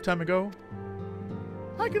like a lifetime ago.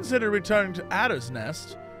 I considered returning to Adder's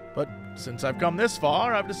Nest, but since I've come this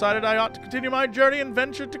far, I've decided I ought to continue my journey and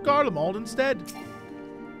venture to Garlemald instead.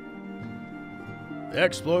 The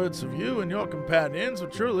exploits of you and your companions were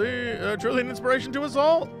truly an inspiration to us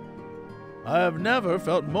all. I have never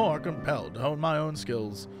felt more compelled to hone my own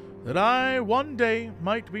skills, that I one day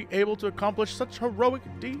might be able to accomplish such heroic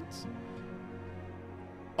deeds.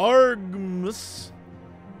 Argmus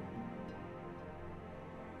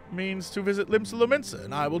means to visit Limsa,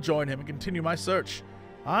 and I will join him and continue my search.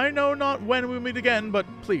 I know not when we meet again, but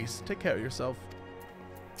please take care of yourself.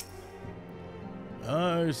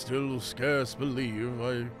 I can still scarce believe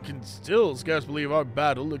our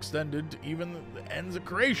battle extended to even the ends of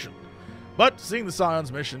creation. But seeing the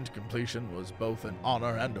Scion's mission to completion was both an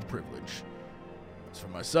honor and a privilege. As for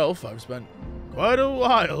myself, I've spent quite a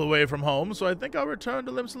while away from home, so I think I'll return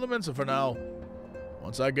to Limsa for now.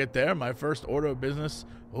 Once I get there, my first order of business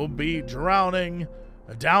will be downing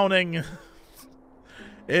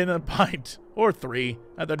in a pint or 3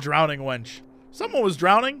 at the drowning wench. Someone was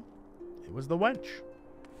drowning. It was the wench.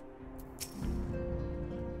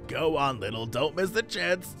 Go on, little. Don't miss the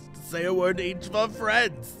chance to say a word to each of our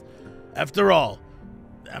friends. After all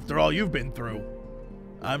you've been through,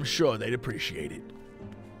 I'm sure they'd appreciate it.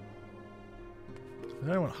 Is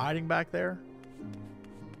anyone hiding back there?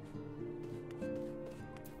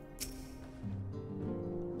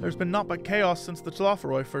 There's been naught but chaos since the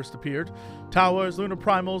Telophoroi first appeared. Towers, lunar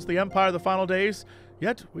primals, the Empire, the final days.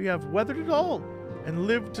 Yet we have weathered it all and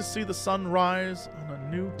lived to see the sun rise on a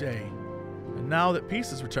new day. And now that peace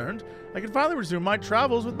has returned, I can finally resume my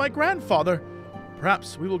travels with my grandfather.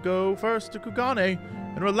 Perhaps we will go first to Kugane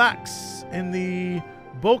and relax in the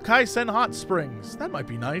Bokaisen hot springs. That might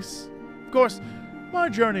be nice. Of course, my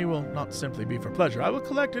journey will not simply be for pleasure. I will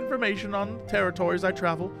collect information on the territories I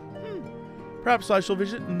travel. Perhaps I shall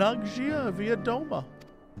visit Naggia via Doma.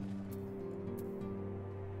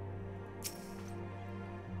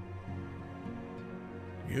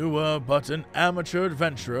 You were but an amateur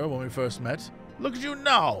adventurer when we first met. Look at you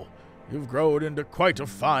now! You've grown into quite a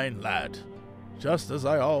fine lad. Just as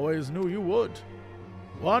I always knew you would.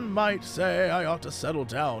 One might say I ought to settle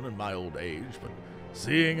down in my old age, but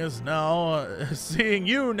seeing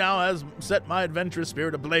you now has set my adventurous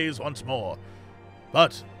spirit ablaze once more.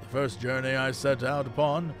 But the first journey I set out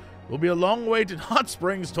upon will be a long-awaited hot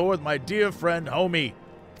springs tour with my dear friend Homie.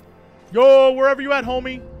 Yo, wherever you at,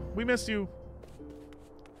 Homie, we miss you.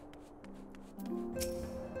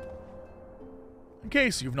 In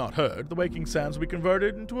case you've not heard, the Waking Sands will be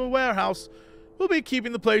converted into a warehouse. We'll be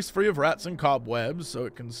keeping the place free of rats and cobwebs, so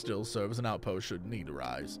it can still serve as an outpost should need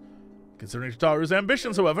arise. Considering Tataru's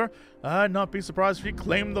ambitions, however, I'd not be surprised if she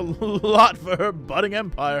claimed the lot for her budding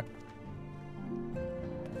empire.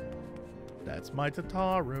 That's my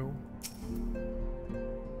Tataru.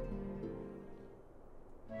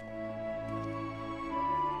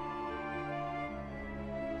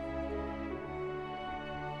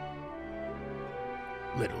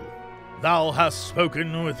 Little, thou hast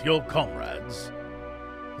spoken with your comrades.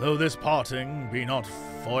 Though this parting be not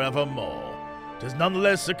forevermore, 'tis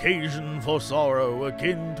nonetheless occasion for sorrow,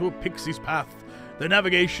 akin to a pixie's path. The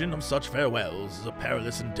navigation of such farewells is a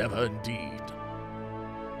perilous endeavor indeed.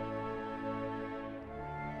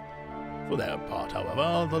 For their part,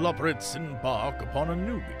 however, the Loporrits embark upon a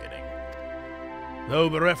new beginning. Though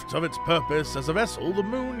bereft of its purpose as a vessel, the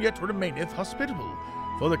moon yet remaineth hospitable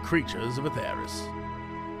for the creatures of Aetheris.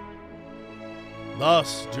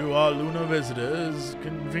 Thus do our lunar visitors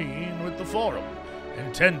convene with the Forum,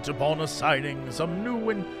 intent upon assigning some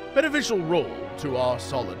new and beneficial role to our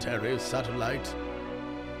solitary satellite.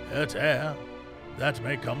 Yet ere that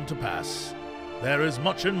may come to pass, there is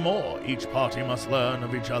much and more each party must learn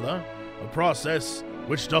of each other, a process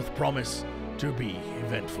which doth promise to be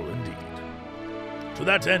eventful indeed. To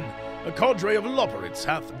that end, a cadre of Loporrits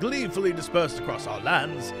hath gleefully dispersed across our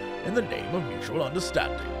lands in the name of mutual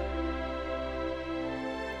understanding.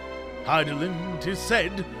 Hydaelyn, 'tis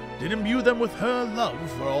said, did imbue them with her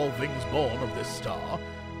love for all things born of this star,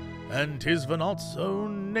 and 'tis Venat's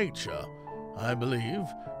own nature, I believe,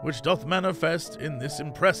 which doth manifest in this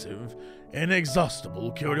impressive,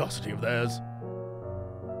 inexhaustible curiosity of theirs.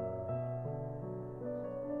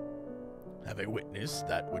 Having witnessed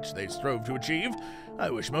that which they strove to achieve, I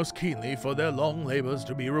wish most keenly for their long labors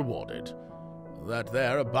to be rewarded, that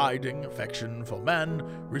their abiding affection for man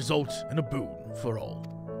result in a boon for all.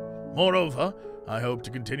 Moreover, I hope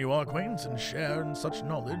to continue our acquaintance and share in such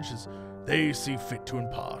knowledge as they see fit to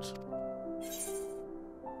impart.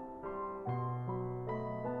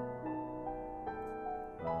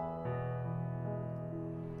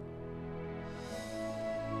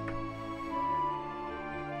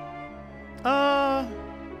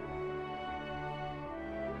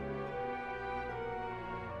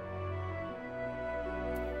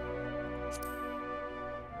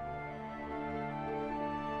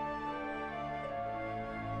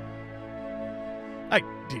 I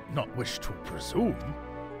did not wish to presume.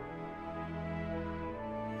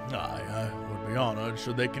 I would be honored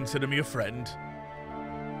should they consider me a friend.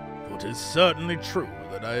 For it is certainly true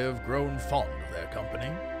that I have grown fond of their company.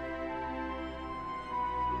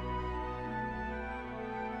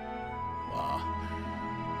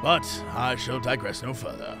 But I shall digress no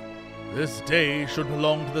further. This day should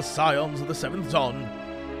belong to the Scions of the Seventh Dawn,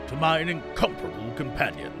 to mine incomparable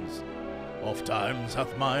companions. Ofttimes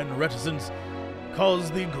hath mine reticence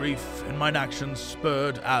caused thee grief, and mine actions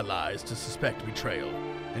spurred allies to suspect betrayal.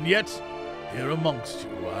 And yet, here amongst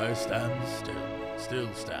you I stand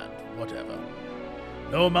still stand, whatever.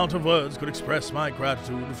 No amount of words could express my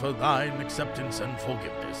gratitude for thine acceptance and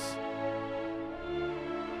forgiveness.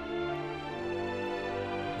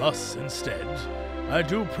 Thus, instead, I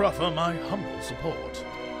do proffer my humble support.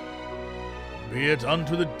 Be it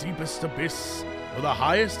unto the deepest abyss or the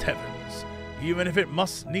highest heavens, even if it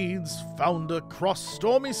must needs founder across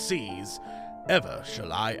stormy seas, ever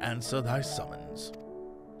shall I answer thy summons.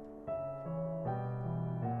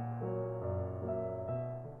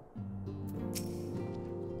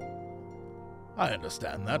 I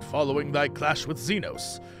understand that following thy clash with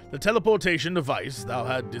Xenos, the teleportation device thou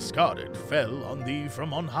had discarded fell on thee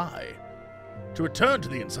from on high. To return to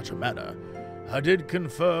thee in such a manner, I did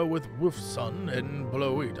confer with Wolfson and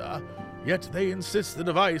Bloida, yet they insist the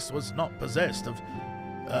device was possessed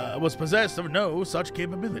of no such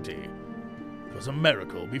capability. 'Twas a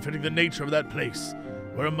miracle befitting the nature of that place,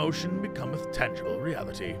 where emotion becometh tangible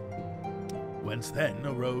reality. Whence then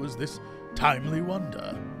arose this timely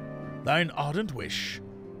wonder, thine ardent wish,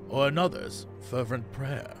 or another's fervent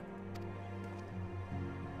prayer?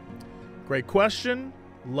 Great question.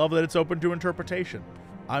 Love that it's open to interpretation.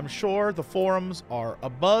 I'm sure the forums are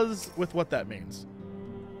abuzz with what that means.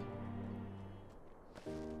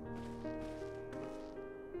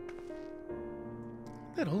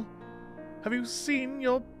 Little, have you seen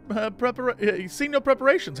your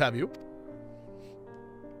preparations, have you?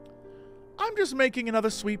 I'm just making another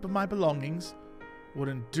sweep of my belongings.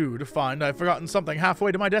 Wouldn't do to find I've forgotten something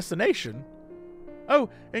halfway to my destination. Oh,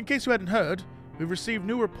 in case you hadn't heard, we've received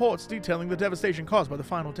new reports detailing the devastation caused by the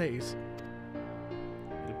final days.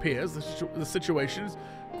 It appears the situation is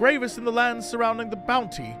gravest in the lands surrounding the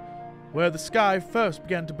Bounty, where the sky first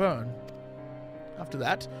began to burn. After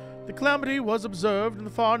that, the calamity was observed in the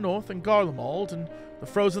far north in Garlemald and the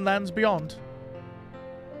frozen lands beyond.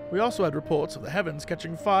 We also had reports of the heavens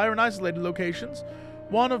catching fire in isolated locations,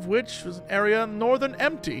 one of which was an area northern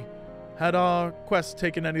empty. Had our quest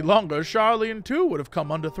taken any longer, Charlene too would have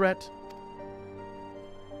come under threat.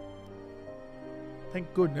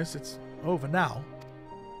 Thank goodness it's over now.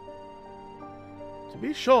 To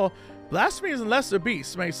be sure, blasphemies and lesser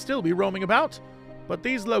beasts may still be roaming about, but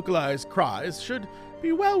these localized cries should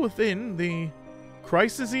be well within the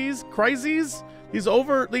crises? These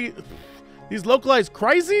localized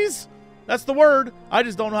crises? That's the word. I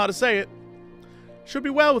just don't know how to say it. Should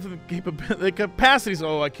be well within the capacities.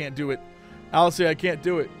 Oh, I can't do it. Alice, I can't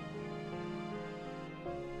do it.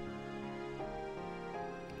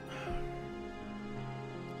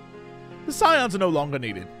 The Scions are no longer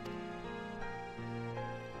needed.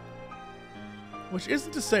 Which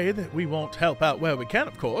isn't to say that we won't help out where we can,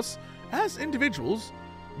 of course. As individuals,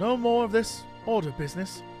 no more of this order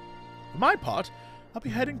business. For my part, I'll be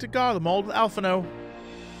heading to Garlemald with Alphino.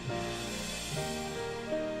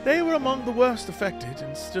 They were among the worst affected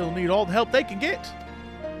and still need all the help they can get.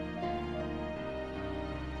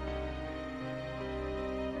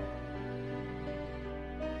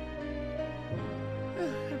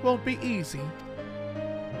 It won't be easy.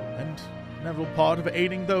 And inevitable part of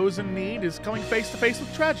aiding those in need is coming face to face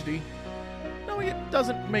with tragedy. Knowing it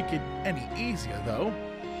doesn't make it any easier, though.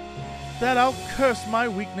 That I'll curse my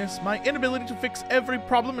weakness, my inability to fix every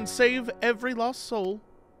problem and save every lost soul.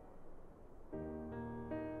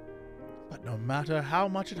 But no matter how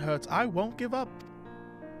much it hurts, I won't give up.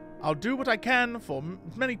 I'll do what I can for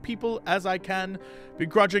as many people as I can,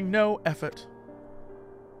 begrudging no effort.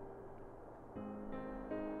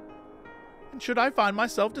 And should I find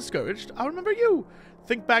myself discouraged, I'll remember you.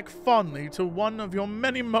 Think back fondly to one of your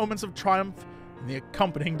many moments of triumph and the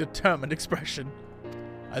accompanying determined expression.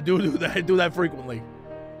 I do that frequently.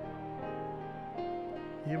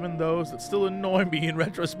 Even those that still annoy me in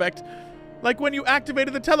retrospect, like when you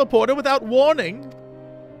activated the teleporter without warning.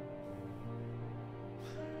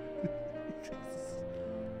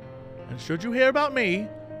 And should you hear about me,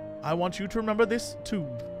 I want you to remember this too.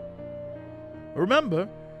 Remember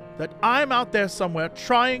that I'm out there somewhere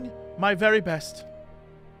trying my very best.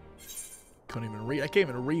 Couldn't even read. I can't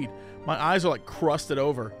even read. My eyes are like crusted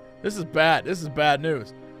over. This is bad. This is bad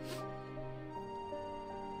news.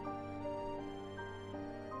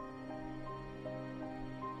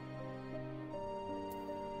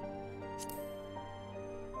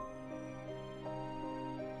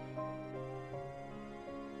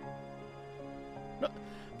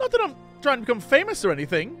 Not that I'm trying to become famous or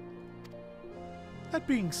anything. That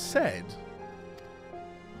being said,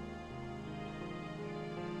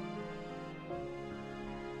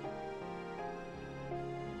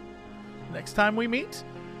 next time we meet,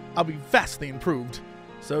 I'll be vastly improved.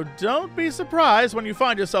 So don't be surprised when you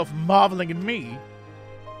find yourself marveling at me.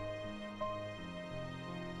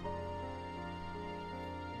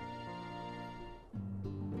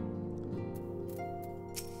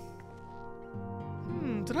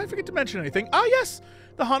 Did I forget to mention anything? Ah, yes!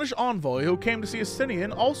 The Hunnish envoy who came to see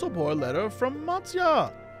Asinian also bore a letter from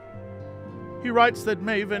Matsya. He writes that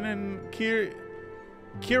Maven and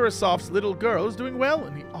Kirasov's little girl is doing well,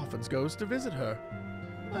 and he often goes to visit her.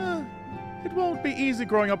 It won't be easy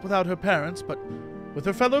growing up without her parents, but with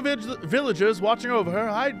her fellow villagers watching over her,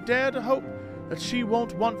 I dare to hope that she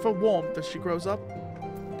won't want for warmth as she grows up.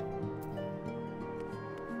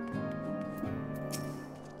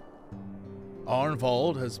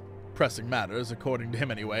 Arnvald has pressing matters, according to him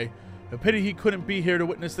anyway. A pity he couldn't be here to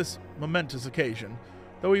witness this momentous occasion,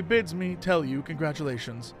 though he bids me tell you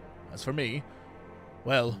congratulations. As for me,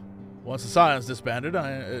 well, once the Scions disband,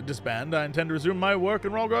 I intend to resume my work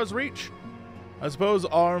in Rhalgr's Reach. I suppose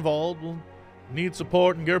Arnvald will need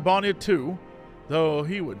support in Gerbonia too, though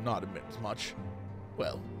he would not admit as much.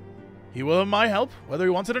 Well, he will have my help, whether he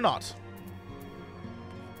wants it or not.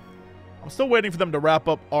 I'm still waiting for them to wrap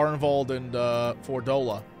up Arnvald and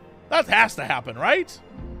Fordola. That has to happen, right?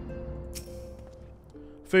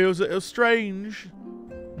 Feels a little strange.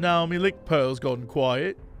 Now my link pearl's gone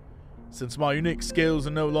quiet. Since my unique skills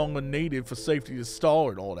are no longer needed for safety to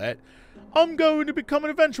star and all that, I'm going to become an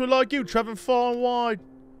adventurer like you, traveling far and wide.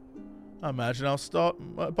 I imagine I'll start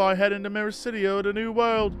by heading to Mirror City or the New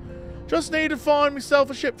World. Just need to find myself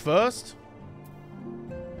a ship first.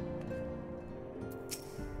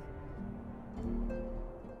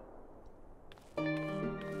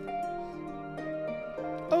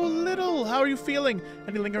 Oh, Little, how are you feeling?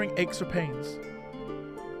 Any lingering aches or pains?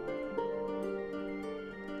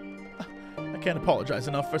 I can't apologize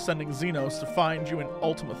enough for sending Xenos to find you in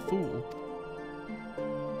Ultima Thule.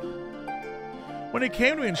 When he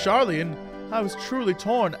came to me in Charlian, I was truly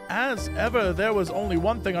torn. As ever, there was only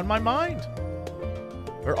one thing on my mind.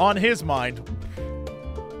 Or on his mind.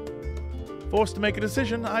 Forced to make a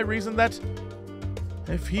decision, I reasoned that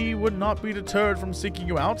if he would not be deterred from seeking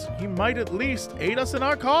you out, he might at least aid us in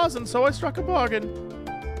our cause, and so I struck a bargain.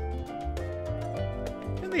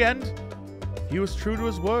 In the end, he was true to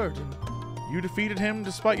his word, and you defeated him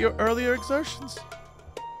despite your earlier exertions.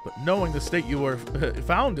 But knowing the state you were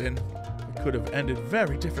found in, it could have ended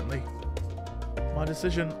very differently. My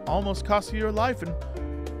decision almost cost you your life, and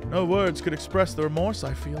no words could express the remorse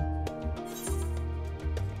I feel.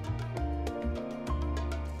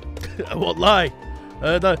 I won't lie.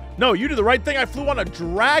 No, you did the right thing. I flew on a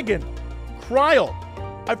dragon. Kryl.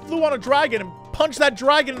 I flew on a dragon and punched that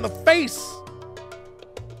dragon in the face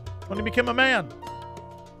when he became a man.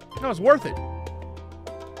 No, it's worth it.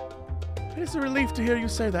 It is a relief to hear you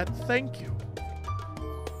say that. Thank you.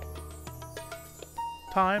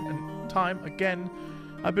 Time and time again,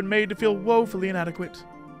 I've been made to feel woefully inadequate.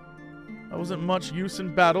 I wasn't much use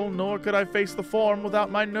in battle, nor could I face the form without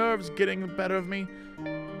my nerves getting the better of me.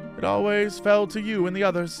 It always fell to you and the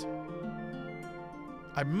others.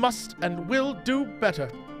 I must and will do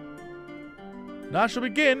better. And I shall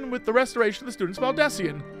begin with the restoration of the students of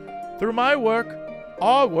Baldesion. Through my work,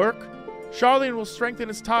 our work, Charlian will strengthen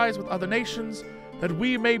its ties with other nations, that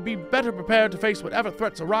we may be better prepared to face whatever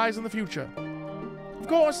threats arise in the future. Of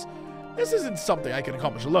course, this isn't something I can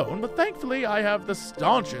accomplish alone, but thankfully I have the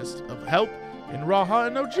staunchest of help in Raha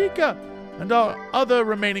and Ojika, and our other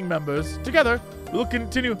remaining members. Together, we'll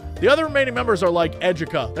continue. The other remaining members are like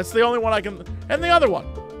Ejika. That's the only one I can... And the other one.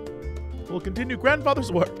 We'll continue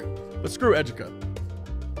Grandfather's work, but screw Ejika.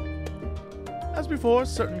 As before,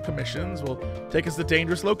 certain commissions will take us to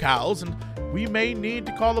dangerous locales, and we may need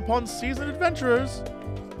to call upon seasoned adventurers.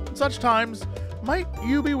 In such times, might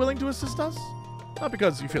you be willing to assist us? Not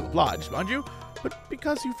because you feel obliged, mind you, but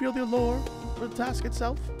because you feel the allure for the task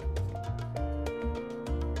itself.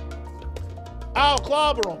 I'll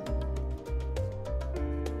clobber him.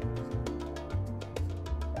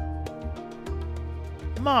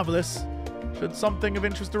 Marvelous. Should something of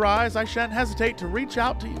interest arise, I shan't hesitate to reach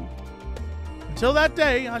out to you. Until that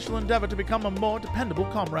day, I shall endeavor to become a more dependable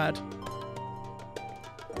comrade.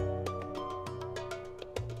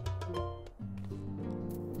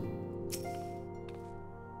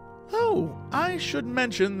 Oh, I should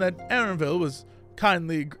mention that Erenville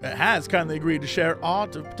has kindly agreed to share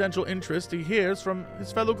aught of potential interest he hears from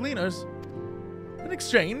his fellow gleaners. In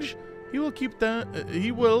exchange, he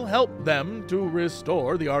will help them to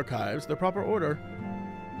restore the archives to their proper order.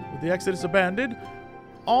 With the Exodus abandoned,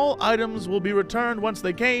 all items will be returned once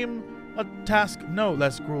they came, a task no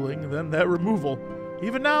less grueling than their removal.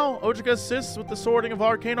 Even now, Ojika assists with the sorting of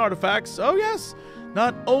arcane artifacts. Oh yes,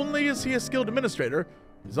 not only is he a skilled administrator,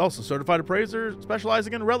 he's also a certified appraiser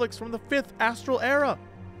specializing in relics from the 5th Astral Era.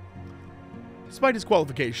 Despite his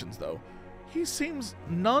qualifications, though, he seems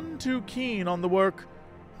none too keen on the work.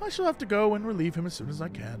 I shall have to go and relieve him as soon as I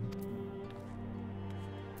can.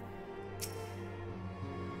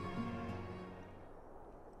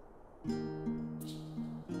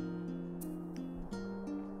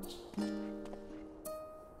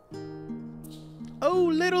 Oh,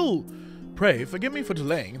 Little! Pray, forgive me for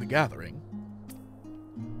delaying the gathering.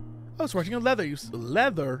 I was writing a letter, you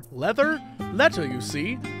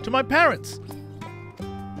see, to my parents.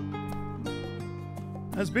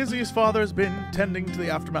 As busy as Father has been tending to the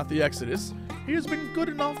aftermath of the Exodus, he has been good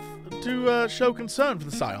enough not to show concern for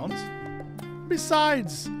the Scions.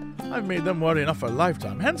 Besides, I've made them worry enough for a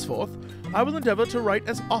lifetime. Henceforth, I will endeavor to write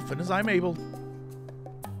as often as I'm able.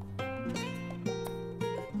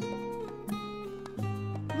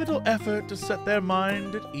 Little effort to set their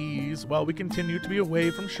mind at ease while we continue to be away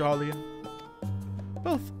from Charlian.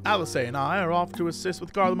 Both Alice and I are off to assist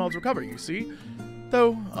with Garlemald's recovery, you see.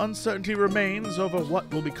 Though uncertainty remains over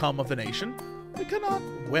what will become of the nation, we cannot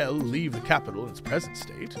well leave the capital in its present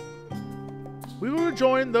state. We will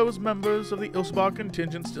rejoin those members of the Ilsbar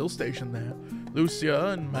contingent still stationed there. Lucia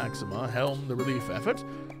and Maxima helm the relief effort,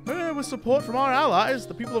 with support from our allies,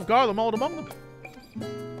 the people of Garlemald, among them.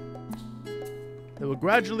 They will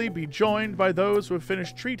gradually be joined by those who have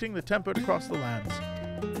finished treating the tempered across the lands.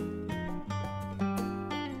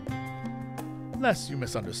 Lest you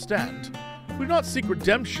misunderstand, we do not seek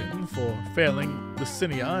redemption for failing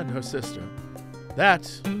Lucinia and her sister. That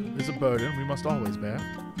is a burden we must always bear.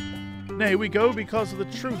 Nay, we go because of the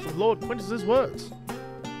truth of Lord Quintus's words.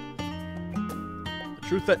 The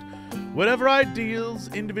truth that whatever ideals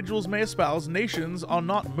individuals may espouse, nations are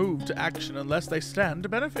not moved to action unless they stand to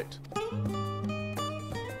benefit.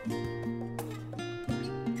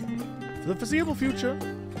 For the foreseeable future,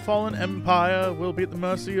 the fallen empire will be at the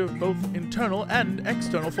mercy of both internal and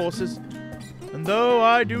external forces. And though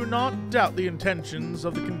I do not doubt the intentions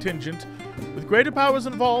of the contingent, with greater powers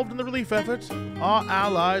involved in the relief effort, our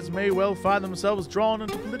allies may well find themselves drawn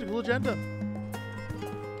into political agenda.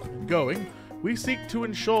 In going, we seek to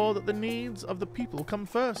ensure that the needs of the people come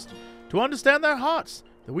first, to understand their hearts,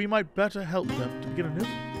 that we might better help them to begin anew.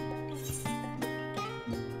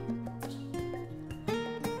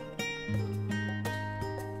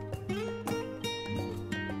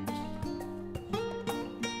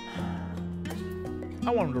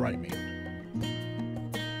 I want him to write me.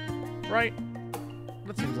 Right?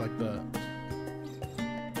 That seems like the...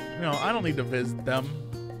 You know, I don't need to visit them.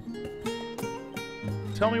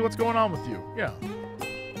 Tell me what's going on with you. Yeah.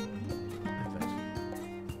 I think.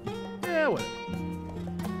 Yeah, whatever.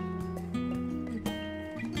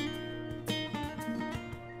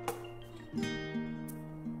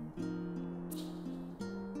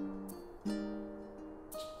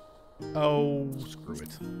 Oh, screw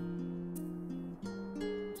it.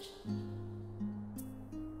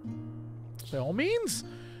 By all means,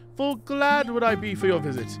 full glad would I be for your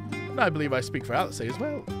visit, and I believe I speak for Alice as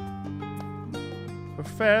well. For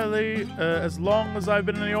fairly as long as I've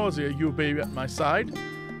been in Eorzea, you'll be at my side,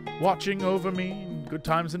 watching over me in good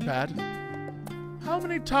times and bad. How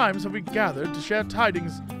many times have we gathered to share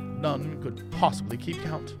tidings none could possibly keep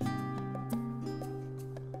count?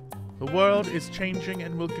 The world is changing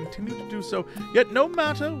and will continue to do so, yet no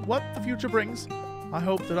matter what the future brings, I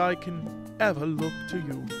hope that I can ever look to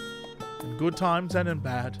you, in good times and in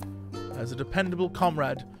bad, as a dependable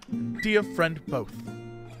comrade and dear friend both.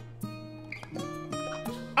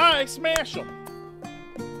 I smash 'em!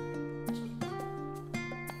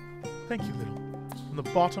 Thank you, Little, from the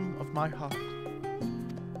bottom of my heart.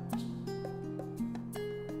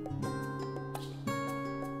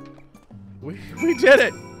 We did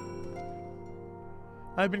it!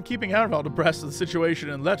 I've been keeping Harald abreast of the situation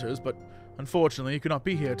in letters, but unfortunately he could not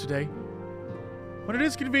be here today. When it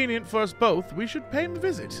is convenient for us both, we should pay him a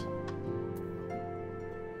visit.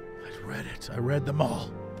 I read it. I read them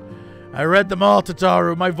all. I read them all,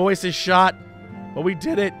 Tataru. My voice is shot, but we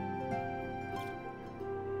did it.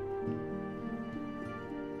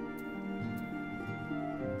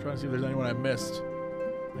 I'm trying to see if there's anyone I missed.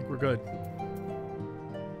 I think we're good.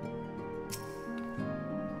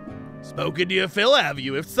 Spoken to your fill, have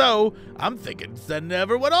you? If so, I'm thinking sending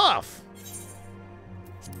everyone off.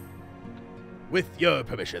 With your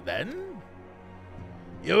permission, then.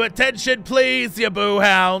 Your attention, please, you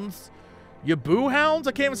boo-hounds. You boo-hounds?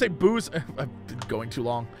 I can't even say boos. I'm going too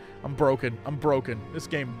long. I'm broken. I'm broken. This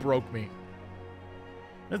game broke me.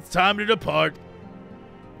 It's time to depart.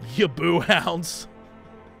 You boo-hounds.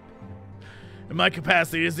 In my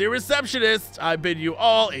capacity as your receptionist, I bid you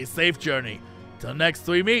all a safe journey. Till next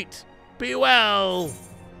we meet, be well.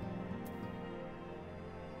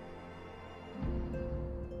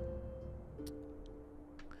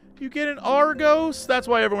 You get an Argos? That's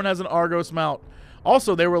why everyone has an Argos mount.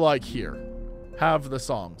 Also, they were like, here, have the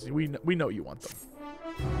songs. We know you want them.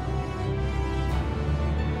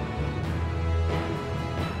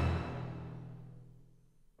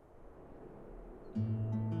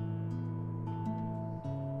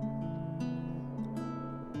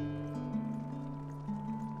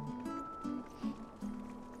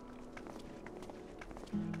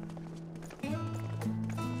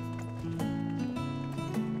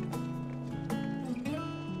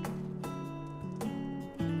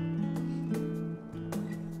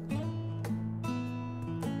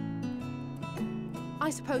 I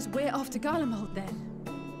suppose we're off to Garlemald then.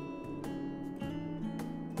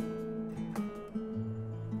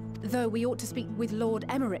 Though we ought to speak with Lord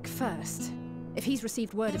Emmerich first. If he's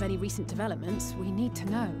received word of any recent developments, we need to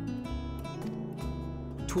know.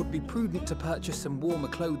 'Twould be prudent to purchase some warmer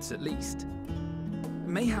clothes at least.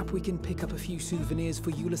 Mayhap we can pick up a few souvenirs for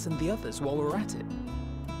Euless and the others while we're at it.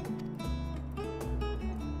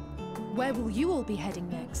 Where will you all be heading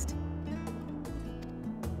next?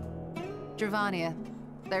 Dravania.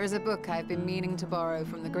 There is a book I've been meaning to borrow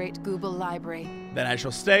from the Great Google Library. Then I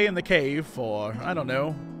shall stay in the cave for, I don't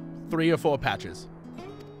know, 3 or 4 patches.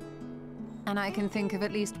 And I can think of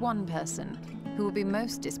at least one person who will be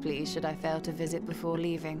most displeased should I fail to visit before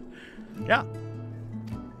leaving. Yeah.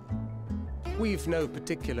 We've no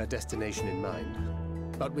particular destination in mind,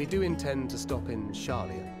 but we do intend to stop in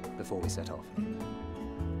Charlia before we set off.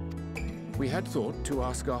 We had thought to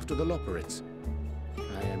ask after the Loporrits.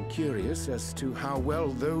 I am curious as to how well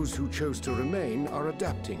those who chose to remain are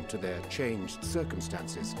adapting to their changed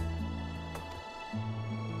circumstances.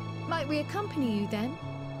 Might we accompany you then?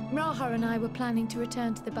 Raha and I were planning to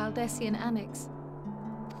return to the Baldessian Annex.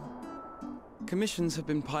 Commissions have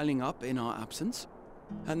been piling up in our absence,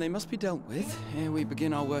 and they must be dealt with ere we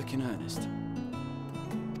begin our work in earnest.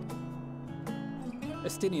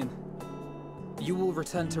 Estinian, you will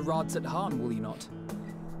return to Radzat Han, will you not?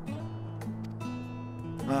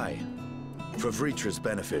 Aye. For Vritra's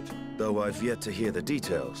benefit, though I've yet to hear the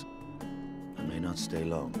details. I may not stay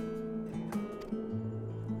long.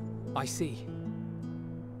 I see.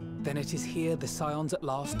 Then it is here the Scions at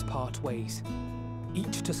last part ways,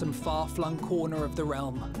 each to some far-flung corner of the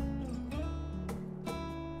realm.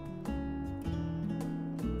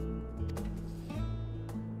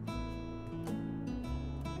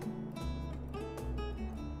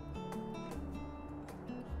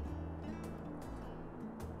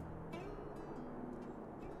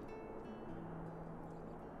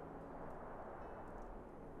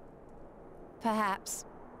 Perhaps.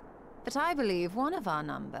 But I believe one of our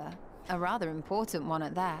number, a rather important one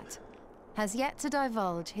at that, has yet to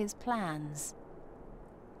divulge his plans.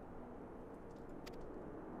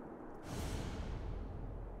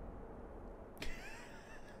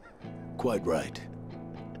 Quite right.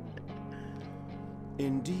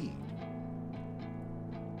 Indeed.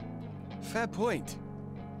 Fair point.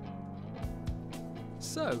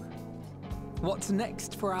 So, what's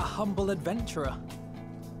next for our humble adventurer?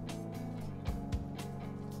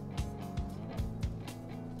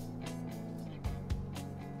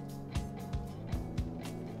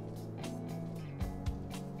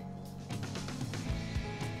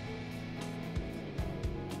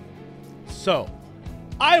 So,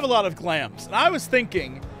 I have a lot of glams, and I was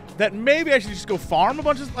thinking that maybe I should just go farm a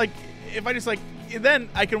bunch of, like, if I just, like, then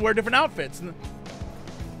I can wear different outfits. And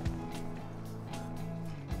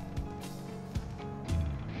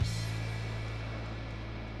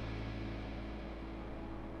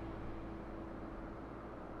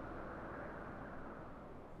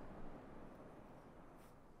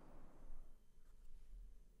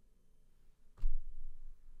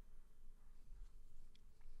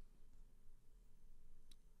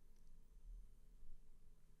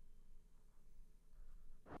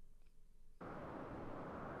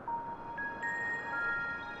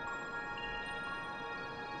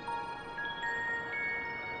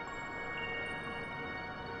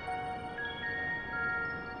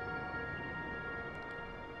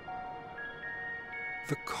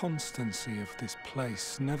The constancy of this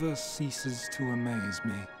place never ceases to amaze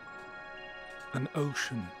me. An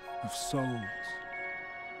ocean of souls,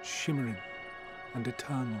 shimmering and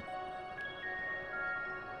eternal.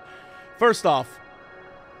 first off,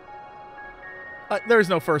 there's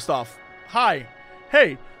no first off. Hi.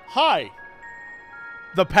 Hey. Hi.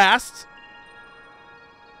 The past.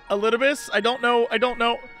 Elidibus? I don't know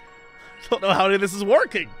how any of this is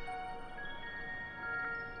working.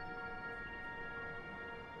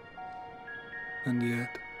 And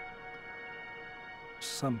yet,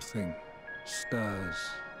 something stirs.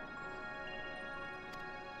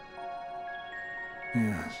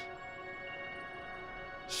 Yes.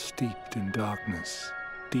 Steeped in darkness,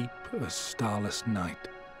 deep as starless night.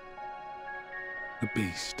 The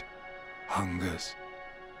beast hungers.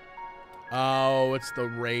 Oh, it's the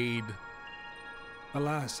raid.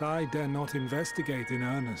 Alas, I dare not investigate in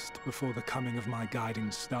earnest before the coming of my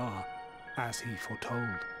guiding star, as he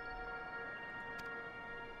foretold.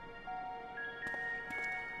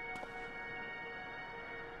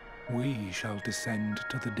 We shall descend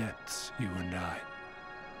to the depths, you and I,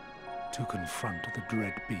 to confront the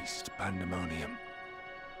dread beast Pandemonium.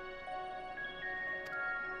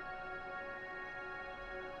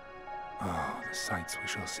 Oh, The sights we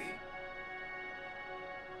shall see.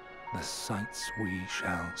 The sights we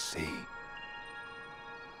shall see.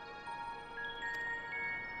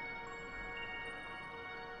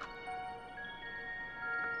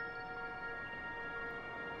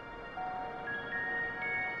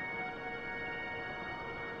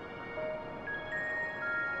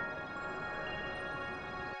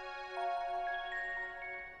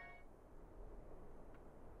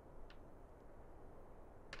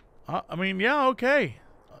 I mean, yeah, okay.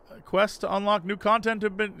 Quests to unlock new content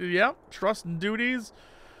have been, yeah, trust and duties.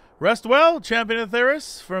 Rest well, champion of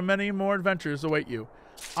Theris, for many more adventures await you.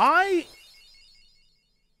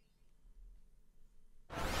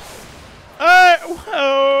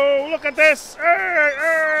 Whoa, look at this!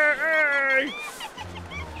 Hey!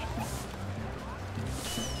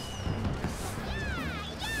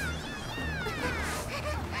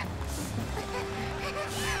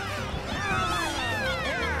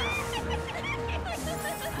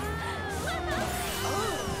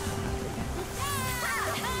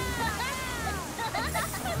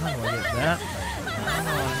 How do I get that?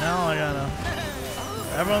 Oh, now I gotta...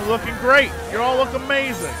 Everyone's looking great. You all look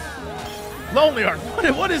amazing. Lonely Heart.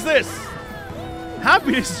 What is this?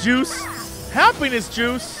 Happiness juice. Happiness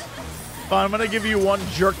juice. Fine, I'm gonna give you one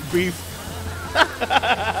jerk beef.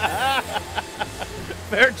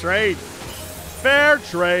 Fair trade. Fair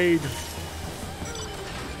trade.